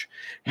merch,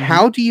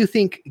 how do you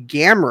think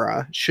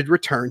Gamera should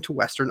return to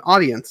Western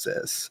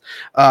audiences?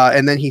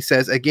 And then he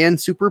says, again,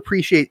 super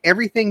appreciate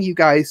everything you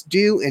guys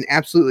do and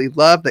absolutely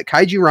love that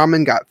Kaiju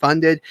Ramen got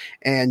funded.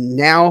 And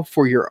now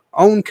for your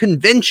own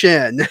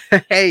convention.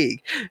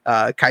 Hey,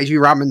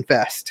 Kaiju Ramen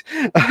Fest.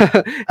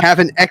 Have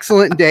an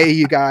excellent day,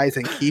 you guys,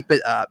 and keep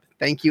it up.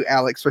 Thank you,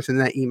 Alex, for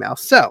sending that email.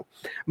 So,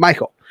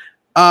 Michael,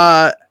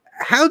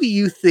 how do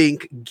you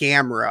think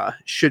Gamera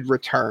should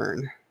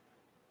return?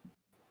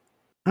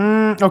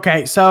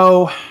 Okay,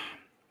 so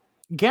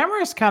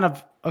Gamera's kind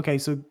of okay.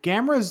 So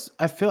Gamera's,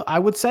 I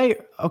would say,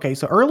 okay.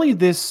 So early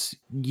this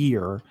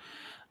year,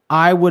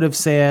 I would have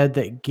said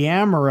that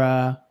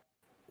Gamera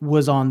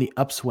was on the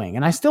upswing,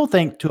 and I still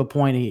think to a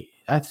point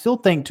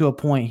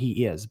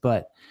he is,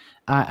 but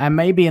I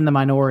may be in the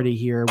minority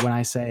here when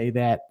I say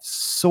that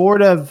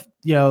sort of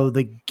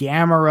the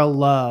Gamera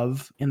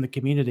love in the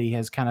community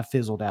has kind of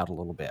fizzled out a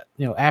little bit.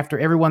 After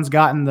everyone's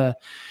gotten the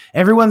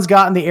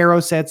arrow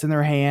sets in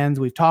their hands,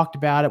 we've talked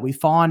about it, we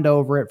fawned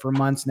over it for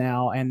months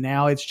now, and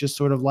now it's just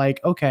sort of like,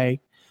 okay,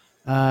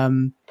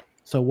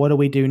 so what do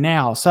we do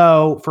now?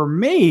 So for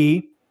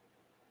me,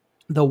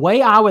 the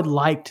way I would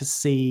like to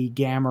see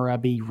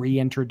Gamera be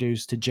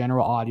reintroduced to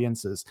general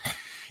audiences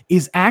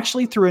is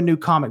actually through a new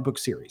comic book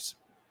series.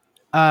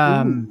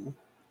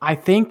 I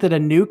think that a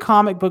new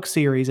comic book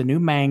series, a new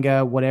manga,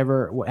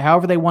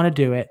 however they want to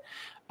do it,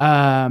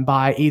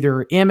 by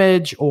either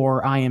Image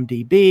or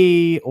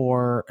IMDb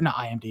or not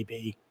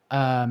IMDb,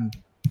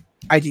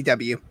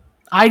 IDW.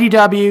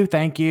 IDW.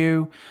 Thank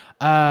you.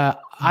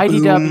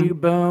 IDW,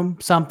 Boom,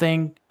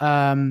 something.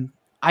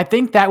 I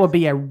think that would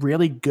be a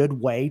really good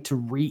way to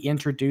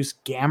reintroduce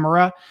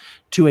Gamera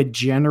to a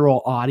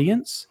general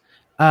audience,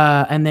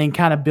 and then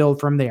kind of build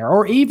from there.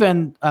 Or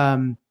even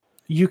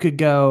you could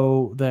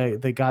go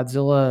the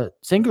Godzilla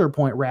Singular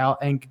Point route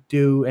and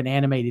do an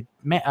anime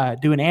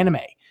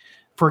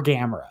for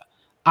Gamera.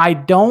 I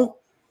don't,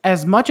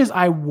 as much as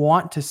I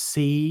want to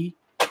see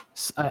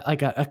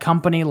like a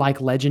company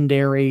like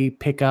Legendary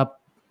pick up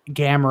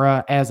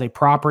Gamera as a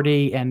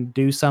property and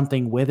do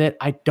something with it,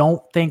 I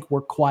don't think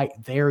we're quite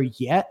there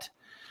yet.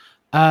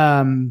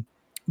 But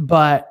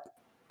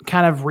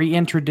kind of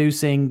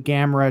reintroducing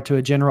Gamera to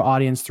a general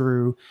audience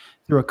through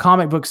a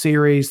comic book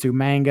series, through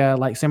manga,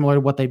 like similar to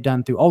what they've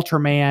done through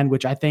Ultraman,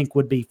 which I think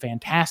would be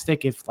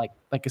fantastic if like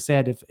I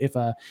said,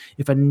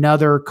 if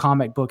another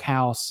comic book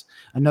house,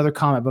 another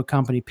comic book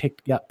company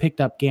picked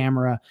up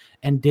Gamera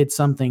and did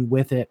something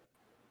with it,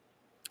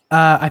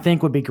 I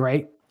think would be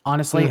great.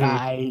 Honestly,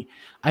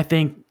 I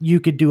think you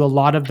could do a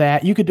lot of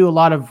that. You could do a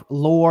lot of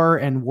lore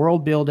and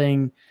world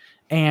building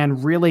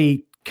and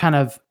really kind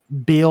of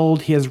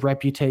build his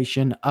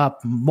reputation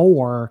up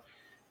more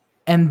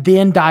and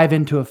then dive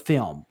into a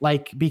film.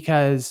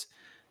 Because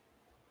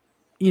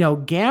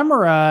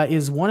Gamera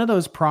is one of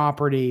those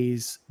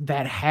properties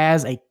that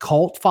has a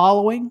cult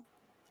following,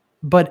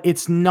 but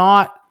it's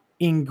not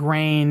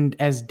ingrained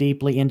as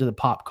deeply into the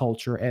pop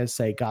culture as,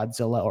 say,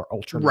 Godzilla or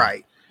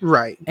Ultraman.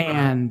 Right.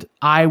 And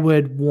I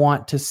would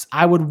want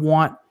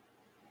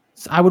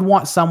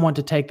someone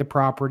to take the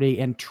property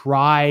and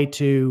try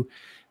to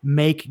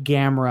make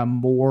Gamera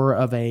more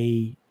of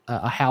a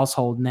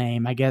household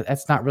name. I guess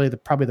that's not really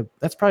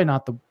that's probably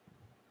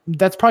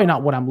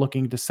not what I'm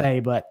looking to say,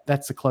 but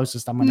that's the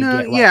closest I'm going to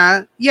get.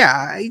 Right?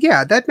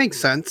 Yeah, that makes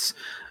sense.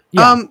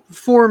 Yeah.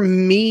 For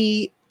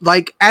me,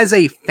 like as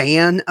a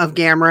fan of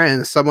Gamera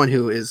and someone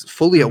who is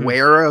fully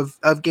aware of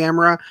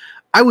Gamera,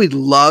 I would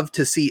love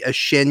to see a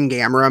Shin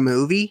Gamera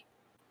movie.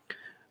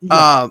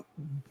 Yeah.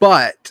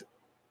 But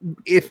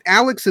if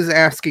Alex is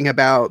asking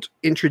about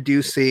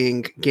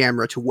introducing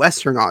Gamera to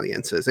Western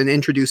audiences and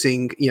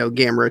introducing,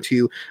 Gamera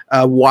to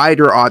a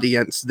wider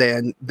audience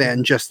than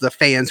just the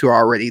fans who are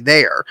already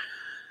there,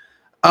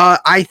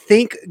 I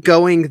think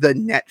going the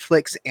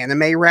Netflix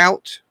anime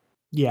route,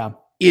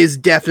 is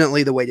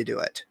definitely the way to do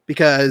it,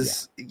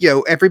 because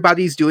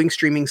everybody's doing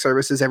streaming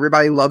services.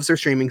 Everybody loves their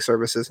streaming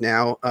services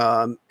now,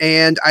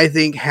 and I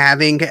think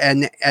having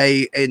an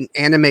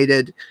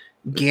animated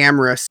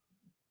Gamera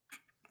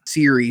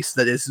series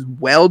that is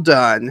well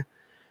done,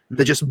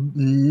 that just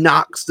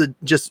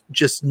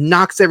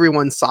knocks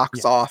everyone's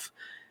socks off,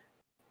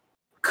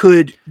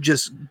 could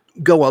just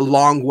go a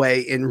long way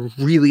in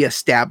really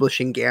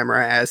establishing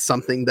Gamera as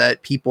something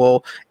that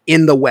people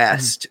in the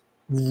West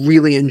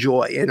really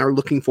enjoy and are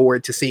looking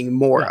forward to seeing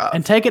more of.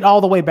 And take it all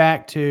the way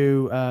back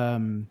to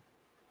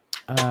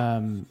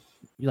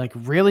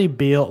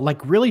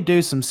really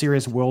do some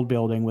serious world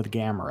building with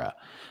Gamera,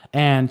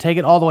 and take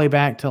it all the way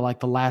back to like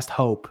The Last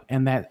Hope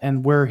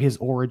and where his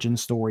origin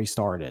story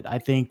started. I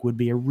think would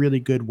be a really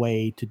good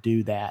way to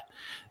do that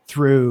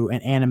through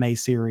an anime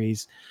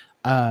series.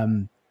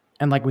 And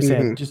like we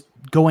said, just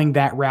going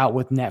that route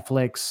with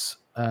Netflix.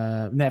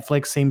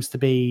 Netflix seems to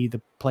be the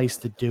place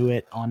to do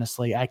it.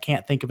 Honestly, I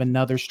can't think of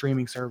another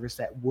streaming service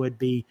that would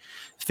be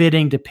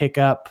fitting to pick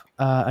up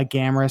a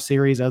Gamera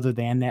series other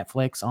than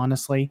Netflix,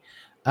 honestly.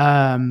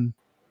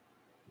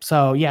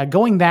 So yeah,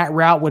 going that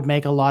route would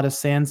make a lot of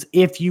sense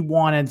if you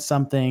wanted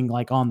something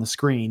like on the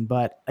screen.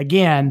 But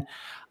again,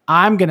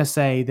 I'm going to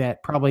say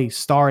that probably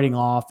starting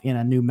off in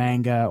a new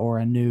manga or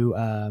a new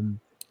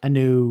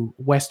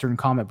Western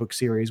comic book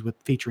series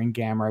featuring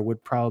Gamera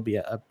would probably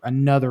be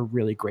another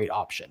really great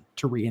option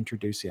to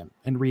reintroduce him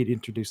and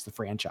reintroduce the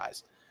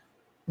franchise.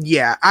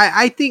 Yeah,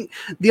 I think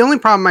the only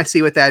problem I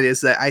see with that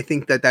is that I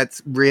think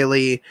that's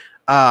really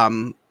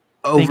Thinking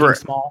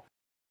small.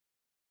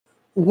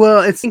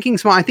 Well, it's thinking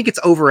small. I think it's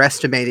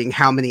overestimating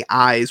how many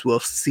eyes will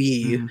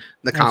see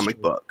the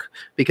comic book,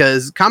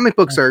 because comic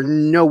books are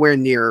nowhere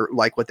near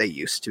like what they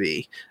used to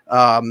be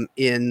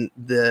in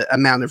the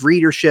amount of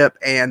readership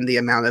and the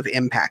amount of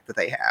impact that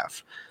they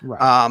have.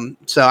 Right.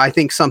 So I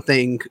think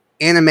something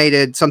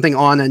animated, something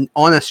on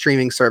a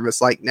streaming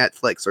service like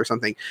Netflix or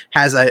something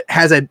has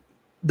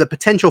the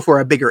potential for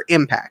a bigger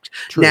impact.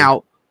 True.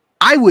 Now,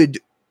 I would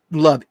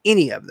love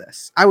any of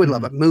this. I would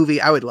love a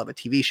movie. I would love a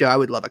TV show. I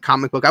would love a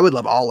comic book. I would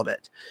love all of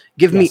it.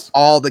 Give me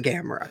all the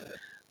Gamera.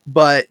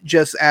 But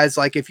just as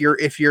like if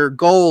your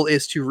goal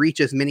is to reach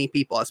as many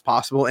people as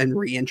possible and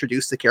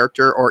reintroduce the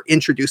character or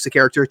introduce the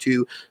character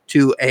to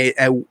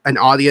an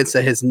audience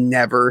that has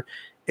never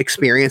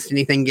experienced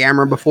anything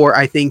Gamera before,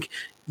 I think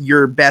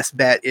your best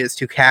bet is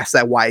to cast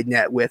that wide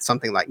net with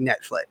something like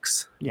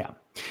Netflix. Yeah.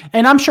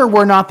 And I'm sure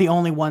we're not the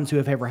only ones who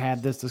have ever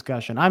had this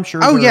discussion. I'm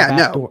sure.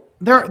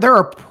 There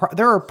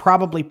are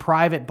probably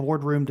private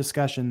boardroom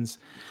discussions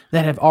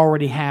that have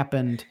already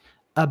happened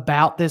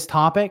about this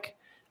topic.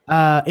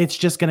 It's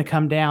just going to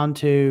come down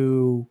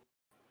to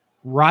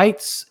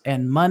rights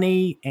and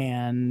money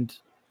and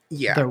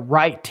the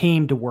right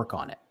team to work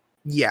on it.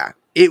 Yeah.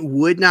 It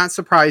would not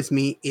surprise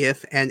me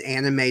if an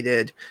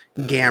animated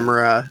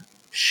Gamera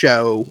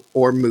show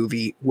or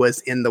movie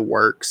was in the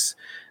works,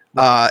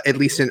 at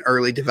least in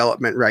early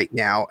development right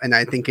now. And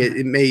I think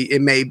it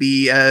may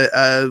be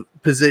a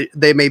position.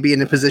 They may be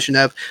in a position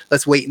of,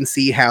 let's wait and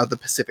see how the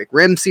Pacific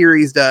Rim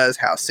series does,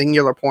 how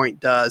Singular Point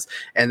does,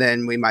 and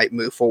then we might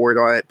move forward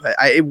on it. But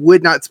it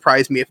would not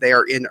surprise me if they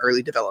are in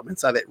early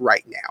developments of it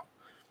right now.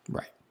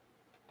 Right.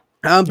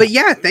 But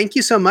yeah, thank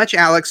you so much,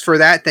 Alex, for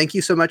that. Thank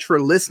you so much for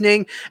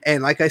listening.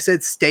 And like I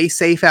said, stay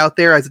safe out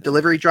there as a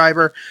delivery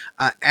driver.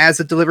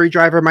 As a delivery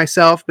driver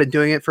myself, been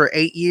doing it for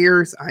 8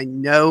 years. I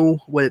know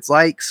what it's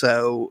like.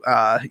 So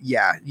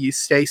yeah, you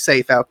stay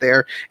safe out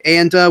there.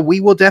 And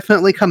we will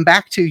definitely come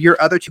back to your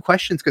other 2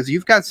 questions because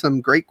you've got some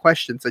great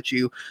questions that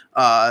you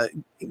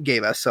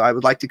gave us. So I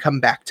would like to come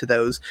back to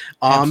those.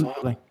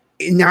 Absolutely.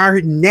 In our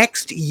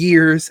next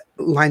year's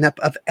lineup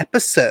of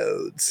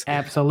episodes.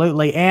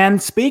 Absolutely. And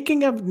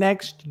speaking of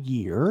next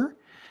year,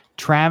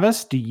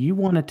 Travis, do you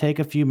want to take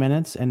a few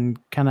minutes and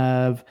kind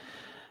of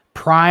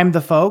prime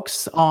the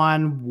folks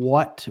on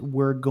what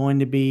we're going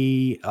to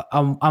be,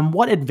 on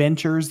what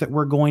adventures that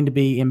we're going to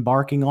be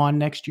embarking on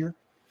next year?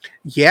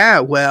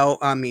 Yeah, well,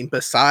 I mean,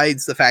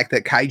 besides the fact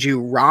that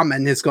Kaiju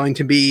Ramen is going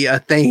to be a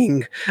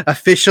thing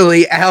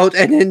officially out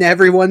and in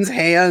everyone's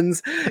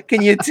hands,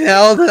 can you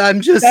tell that I'm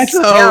just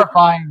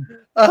terrifying?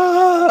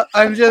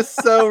 I'm just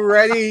so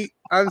ready.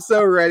 I'm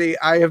so ready.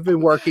 I have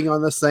been working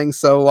on this thing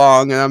so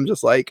long, and I'm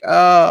just like,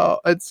 oh,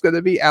 it's going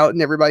to be out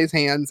in everybody's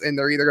hands, and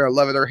they're either going to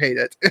love it or hate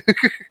it.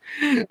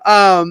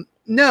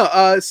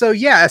 So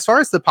yeah, as far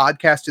as the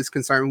podcast is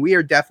concerned, we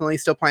are definitely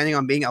still planning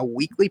on being a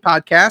weekly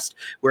podcast.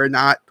 We're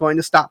not going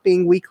to stop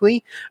being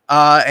weekly.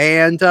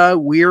 And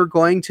we're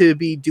going to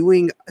be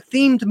doing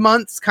themed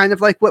months, kind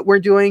of like what we're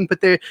doing, but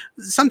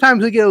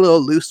sometimes we get a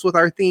little loose with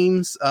our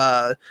themes.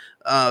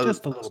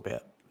 Just a little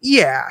bit.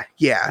 Yeah.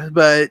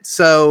 But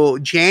so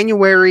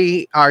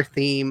January, our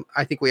theme,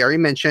 I think we already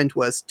mentioned,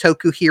 was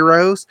Toku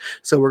Heroes.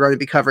 So we're going to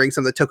be covering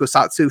some of the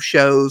tokusatsu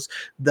shows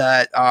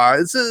that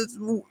are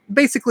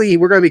basically,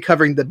 we're going to be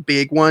covering the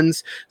big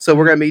ones. So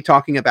we're going to be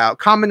talking about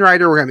Kamen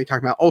Rider. We're going to be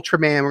talking about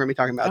Ultraman. We're going to be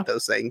talking about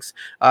those things,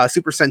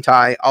 Super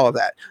Sentai, all of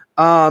that.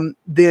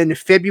 Then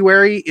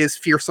February is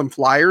Fearsome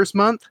Flyers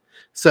month.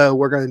 So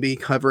we're going to be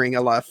covering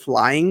a lot of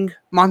flying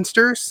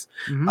monsters,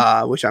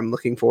 which I'm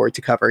looking forward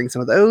to covering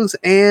some of those.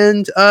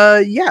 And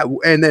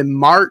and then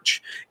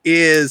March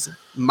is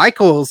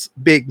Michael's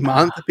big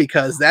month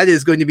because that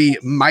is going to be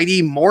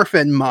Mighty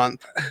Morphin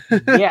month.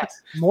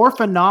 Yes, More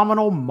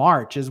Phenomenal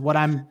March is what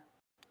I'm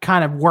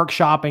kind of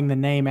workshopping the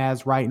name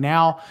as right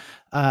now,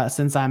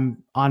 since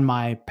I'm on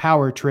my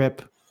power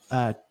trip.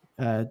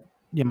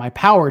 My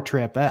power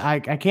trip. I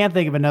can't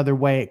think of another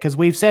way because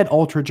we've said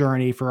Ultra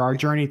Journey for our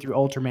journey through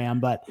Ultraman,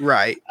 but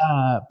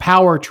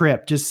power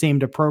trip just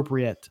seemed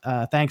appropriate.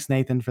 Thanks,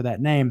 Nathan, for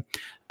that name.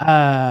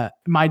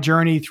 My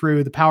journey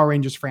through the Power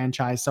Rangers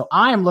franchise. So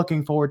I am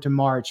looking forward to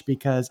March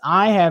because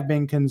I have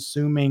been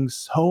consuming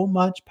so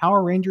much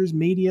Power Rangers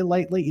media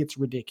lately. It's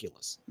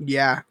ridiculous.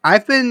 Yeah, I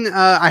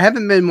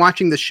haven't been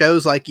watching the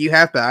shows like you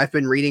have, but I've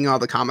been reading all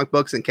the comic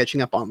books and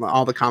catching up on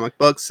all the comic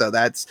books. So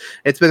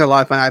it's been a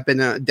lot of fun. I've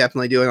been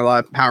definitely doing a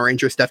lot of Power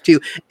Ranger stuff too.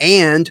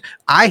 And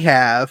I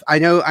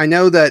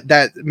know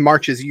that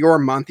March is your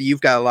month.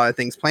 You've got a lot of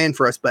things planned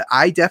for us, but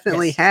I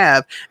definitely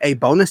have a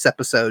bonus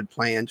episode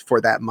planned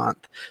for that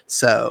month.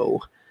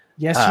 So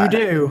yes,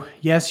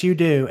 you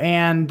do.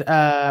 And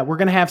we're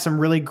going to have some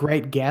really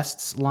great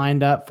guests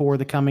lined up for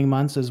the coming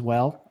months as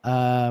well.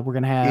 We're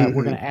going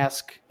to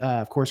ask,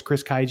 of course,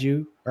 Chris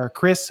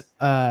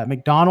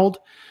McDonald,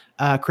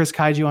 Chris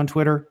Kaiju on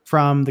Twitter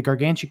from the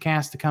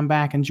Gargantucast to come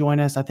back and join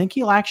us. I think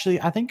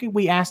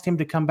we asked him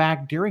to come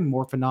back during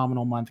More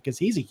Phenomenal month because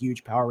he's a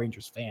huge Power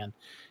Rangers fan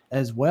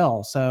as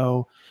well.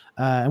 So,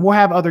 and we'll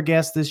have other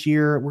guests this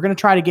year. We're going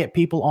to try to get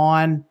people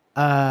on.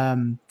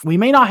 We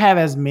may not have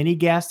as many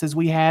guests as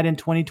we had in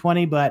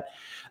 2020, but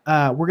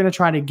we're going to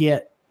try to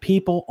get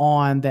people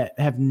on that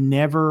have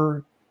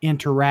never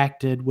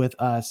interacted with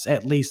us,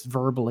 at least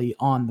verbally,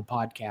 on the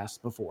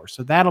podcast before.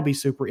 So that'll be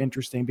super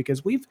interesting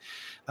because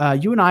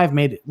you and I have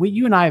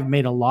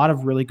made a lot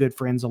of really good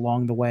friends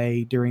along the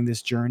way during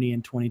this journey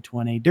in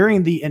 2020,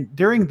 during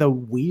the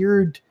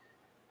weird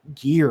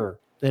year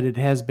that it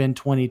has been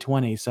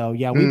 2020. So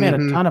yeah, we've made a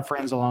Mhm. ton of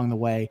friends along the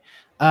way.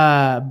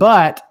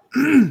 But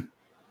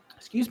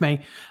excuse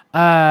me.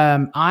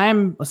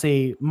 Let's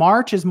see,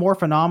 March is More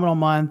Phenomenal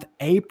month.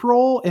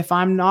 April, if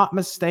I'm not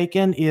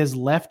mistaken, is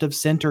Left of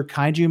Center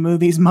Kaiju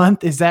Movies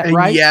month. Is that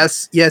right?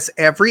 Yes,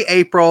 every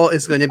April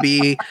is going to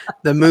be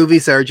the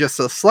movies that are just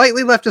so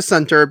slightly left of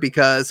center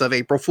because of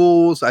April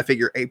Fools. I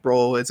figure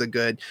April is a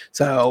good.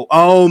 So,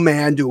 oh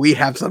man, do we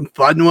have some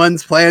fun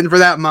ones planned for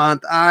that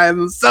month?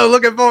 I'm so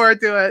looking forward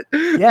to it.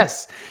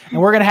 Yes.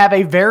 And we're going to have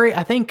a very,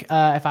 I think,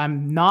 if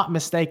I'm not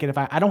mistaken, if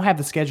I don't have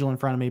the schedule in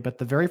front of me, but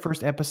the very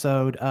first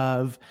episode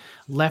of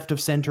Left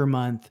of Center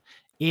month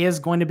is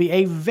going to be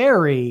a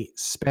very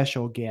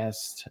special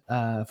guest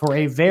for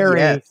a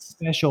very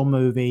special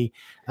movie.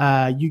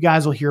 You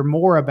guys will hear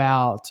more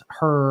about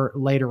her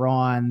later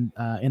on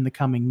in the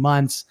coming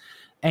months.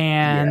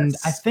 And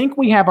I think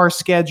we have our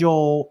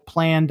schedule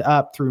planned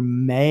up through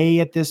May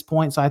at this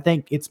point. So I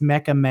think it's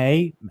Mecha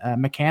May,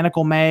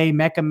 Mechanical May,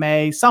 Mecha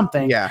May,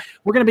 something. Yeah.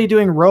 We're going to be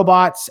doing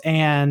robots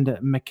and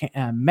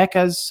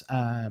mechas.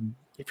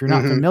 If you're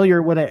not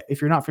familiar with it, if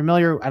you're not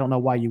familiar, I don't know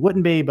why you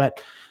wouldn't be,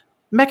 but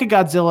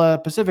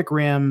Mechagodzilla, Pacific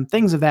Rim,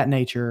 things of that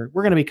nature.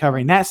 We're going to be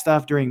covering that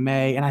stuff during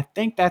May, and I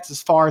think that's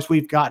as far as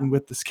we've gotten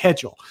with the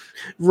schedule.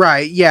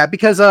 Right, yeah,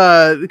 because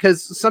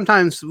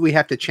sometimes we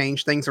have to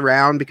change things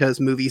around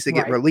because movies that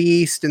get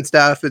released and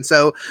stuff, and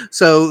so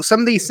some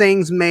of these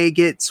things may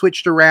get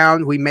switched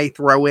around. We may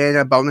throw in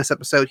a bonus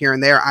episode here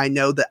and there. I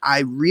know that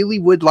I really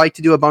would like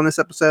to do a bonus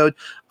episode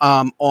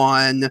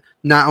on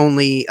not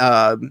only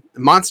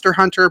Monster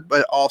Hunter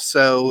but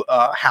also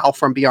Howl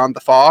from Beyond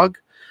the Fog.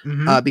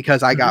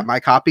 Because I got my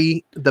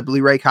copy, the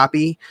Blu-ray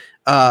copy,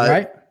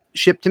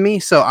 shipped to me.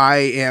 So I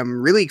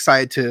am really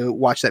excited to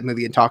watch that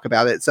movie and talk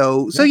about it.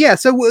 So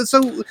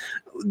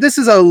this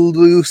is a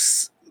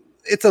loose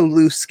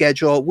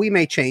schedule. We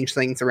may change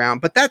things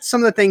around, but that's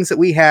some of the things that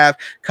we have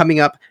coming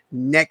up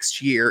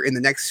next year in the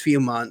next few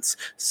months.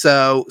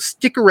 So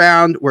stick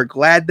around. We're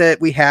glad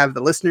that we have the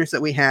listeners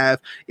that we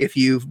have. If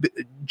you've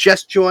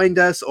just joined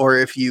us or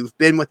if you've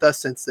been with us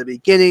since the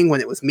beginning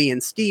when it was me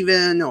and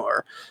Steven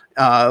or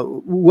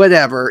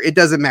whatever, it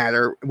doesn't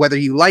matter whether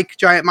you like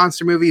giant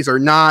monster movies or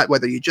not,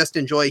 whether you just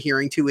enjoy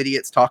hearing two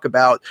idiots talk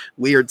about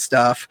weird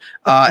stuff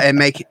and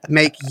make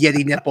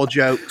Yeti nipple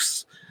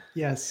jokes.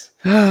 Yes.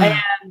 And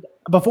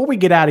before we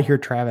get out of here,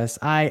 Travis,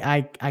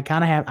 I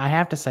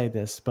have to say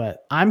this,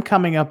 but I'm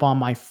coming up on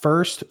my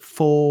first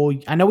full,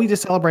 I know we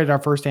just celebrated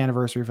our first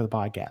anniversary for the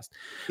podcast,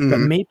 but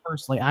me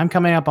personally, I'm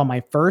coming up on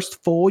my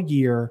first full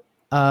year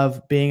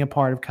of being a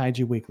part of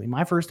Kaiju Weekly.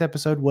 My first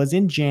episode was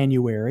in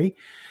January.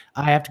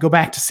 I have to go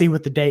back to see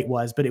what the date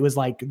was, but it was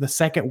like the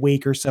second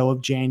week or so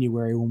of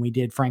January when we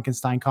did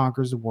Frankenstein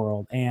Conquers the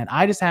World. And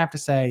I just have to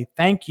say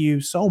thank you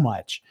so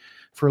much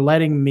for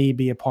letting me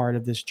be a part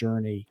of this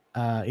journey.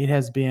 It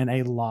has been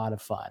a lot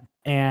of fun.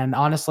 And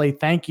honestly,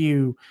 thank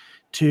you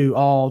to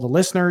all the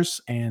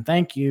listeners and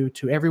thank you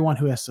to everyone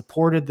who has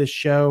supported this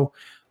show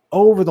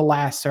over the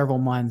last several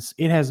months.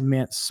 It has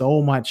meant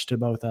so much to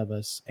both of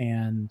us.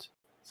 And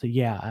so,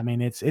 yeah, I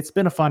mean, it's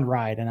been a fun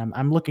ride and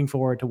I'm looking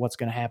forward to what's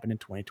going to happen in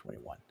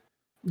 2021.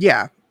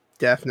 Yeah,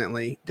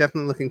 definitely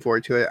looking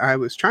forward to it. I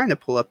was trying to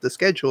pull up the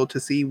schedule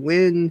to see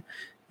when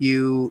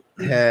you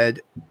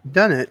had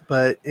done it,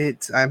 but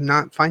I'm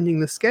not finding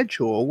the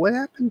schedule. What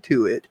happened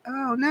to it?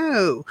 Oh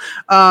no.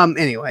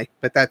 Anyway,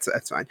 but that's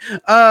fine.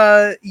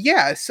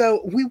 Yeah,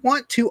 so we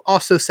want to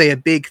also say a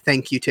big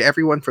thank you to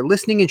everyone for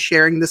listening and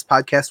sharing this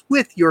podcast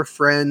with your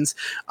friends.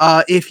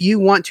 If you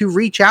want to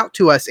reach out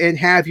to us and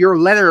have your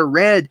letter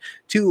read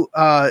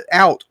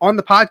out on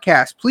the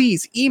podcast,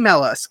 please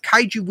email us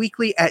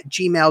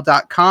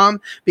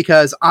kaijuweekly@gmail.com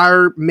because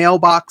our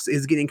mailbox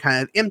is getting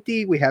kind of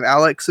empty. We have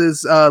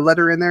Alex's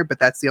letter in there, but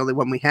that's the only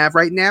one we have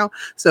right now.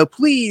 So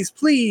please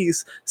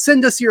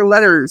send us your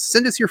letters,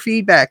 send us your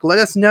feedback, let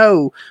us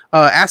know,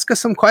 ask us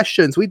some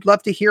questions. We'd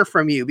love to hear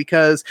from you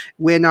because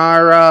when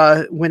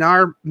our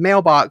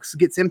mailbox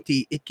gets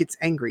empty, it gets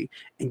angry,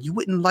 and you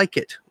wouldn't like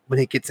it when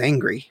it gets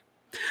angry.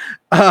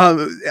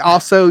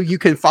 Also, you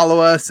can follow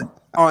us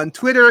on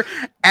Twitter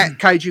at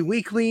Kaiju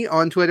Weekly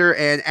on Twitter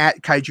and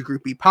at Kaiju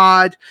Groupie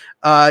Pod.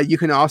 You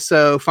can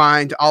also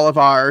find all of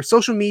our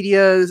social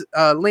media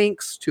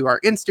links to our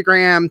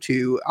Instagram,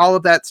 to all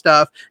of that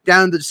stuff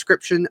down in the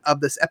description of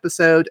this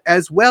episode,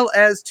 as well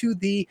as to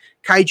the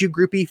Kaiju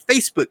Groupie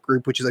Facebook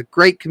group, which is a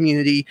great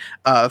community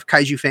of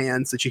Kaiju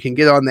fans that you can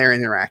get on there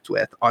and interact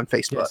with on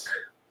Facebook.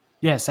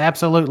 Yes,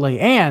 absolutely.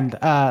 And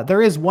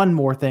there is one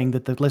more thing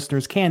that the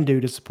listeners can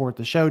do to support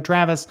the show,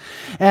 Travis,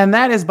 and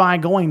that is by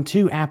going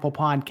to Apple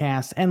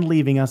Podcasts and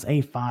leaving us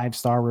a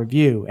 5-star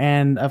review.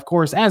 And of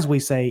course, as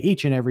we say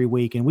each and every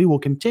week, and we will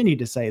continue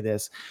to say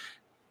this,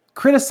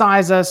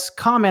 criticize us,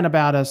 comment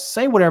about us,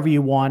 say whatever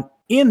you want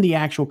in the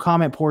actual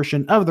comment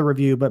portion of the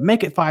review, but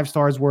make it 5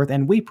 stars worth.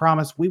 And we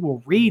promise we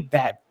will read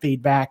that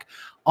feedback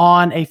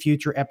on a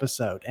future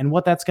episode. And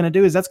what that's going to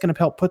do is that's going to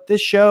help put this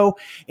show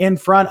in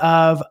front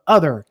of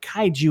other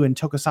kaiju and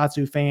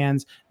tokusatsu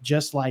fans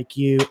just like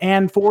you.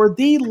 And for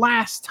the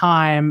last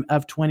time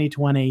of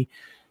 2020,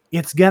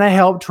 it's going to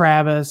help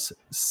Travis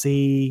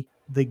see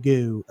the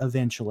goo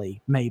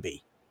eventually,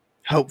 maybe.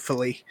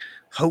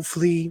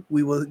 Hopefully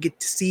we will get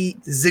to see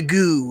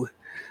Zagoo.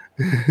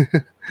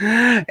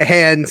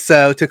 And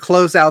so to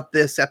close out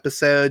this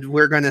episode,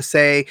 we're going to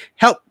say,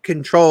 help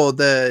control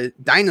the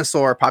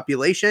dinosaur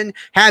population.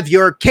 Have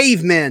your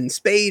cavemen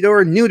spayed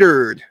or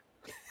neutered.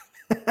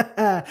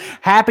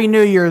 Happy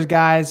New Year's,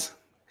 guys.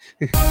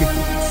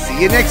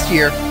 See you next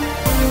year.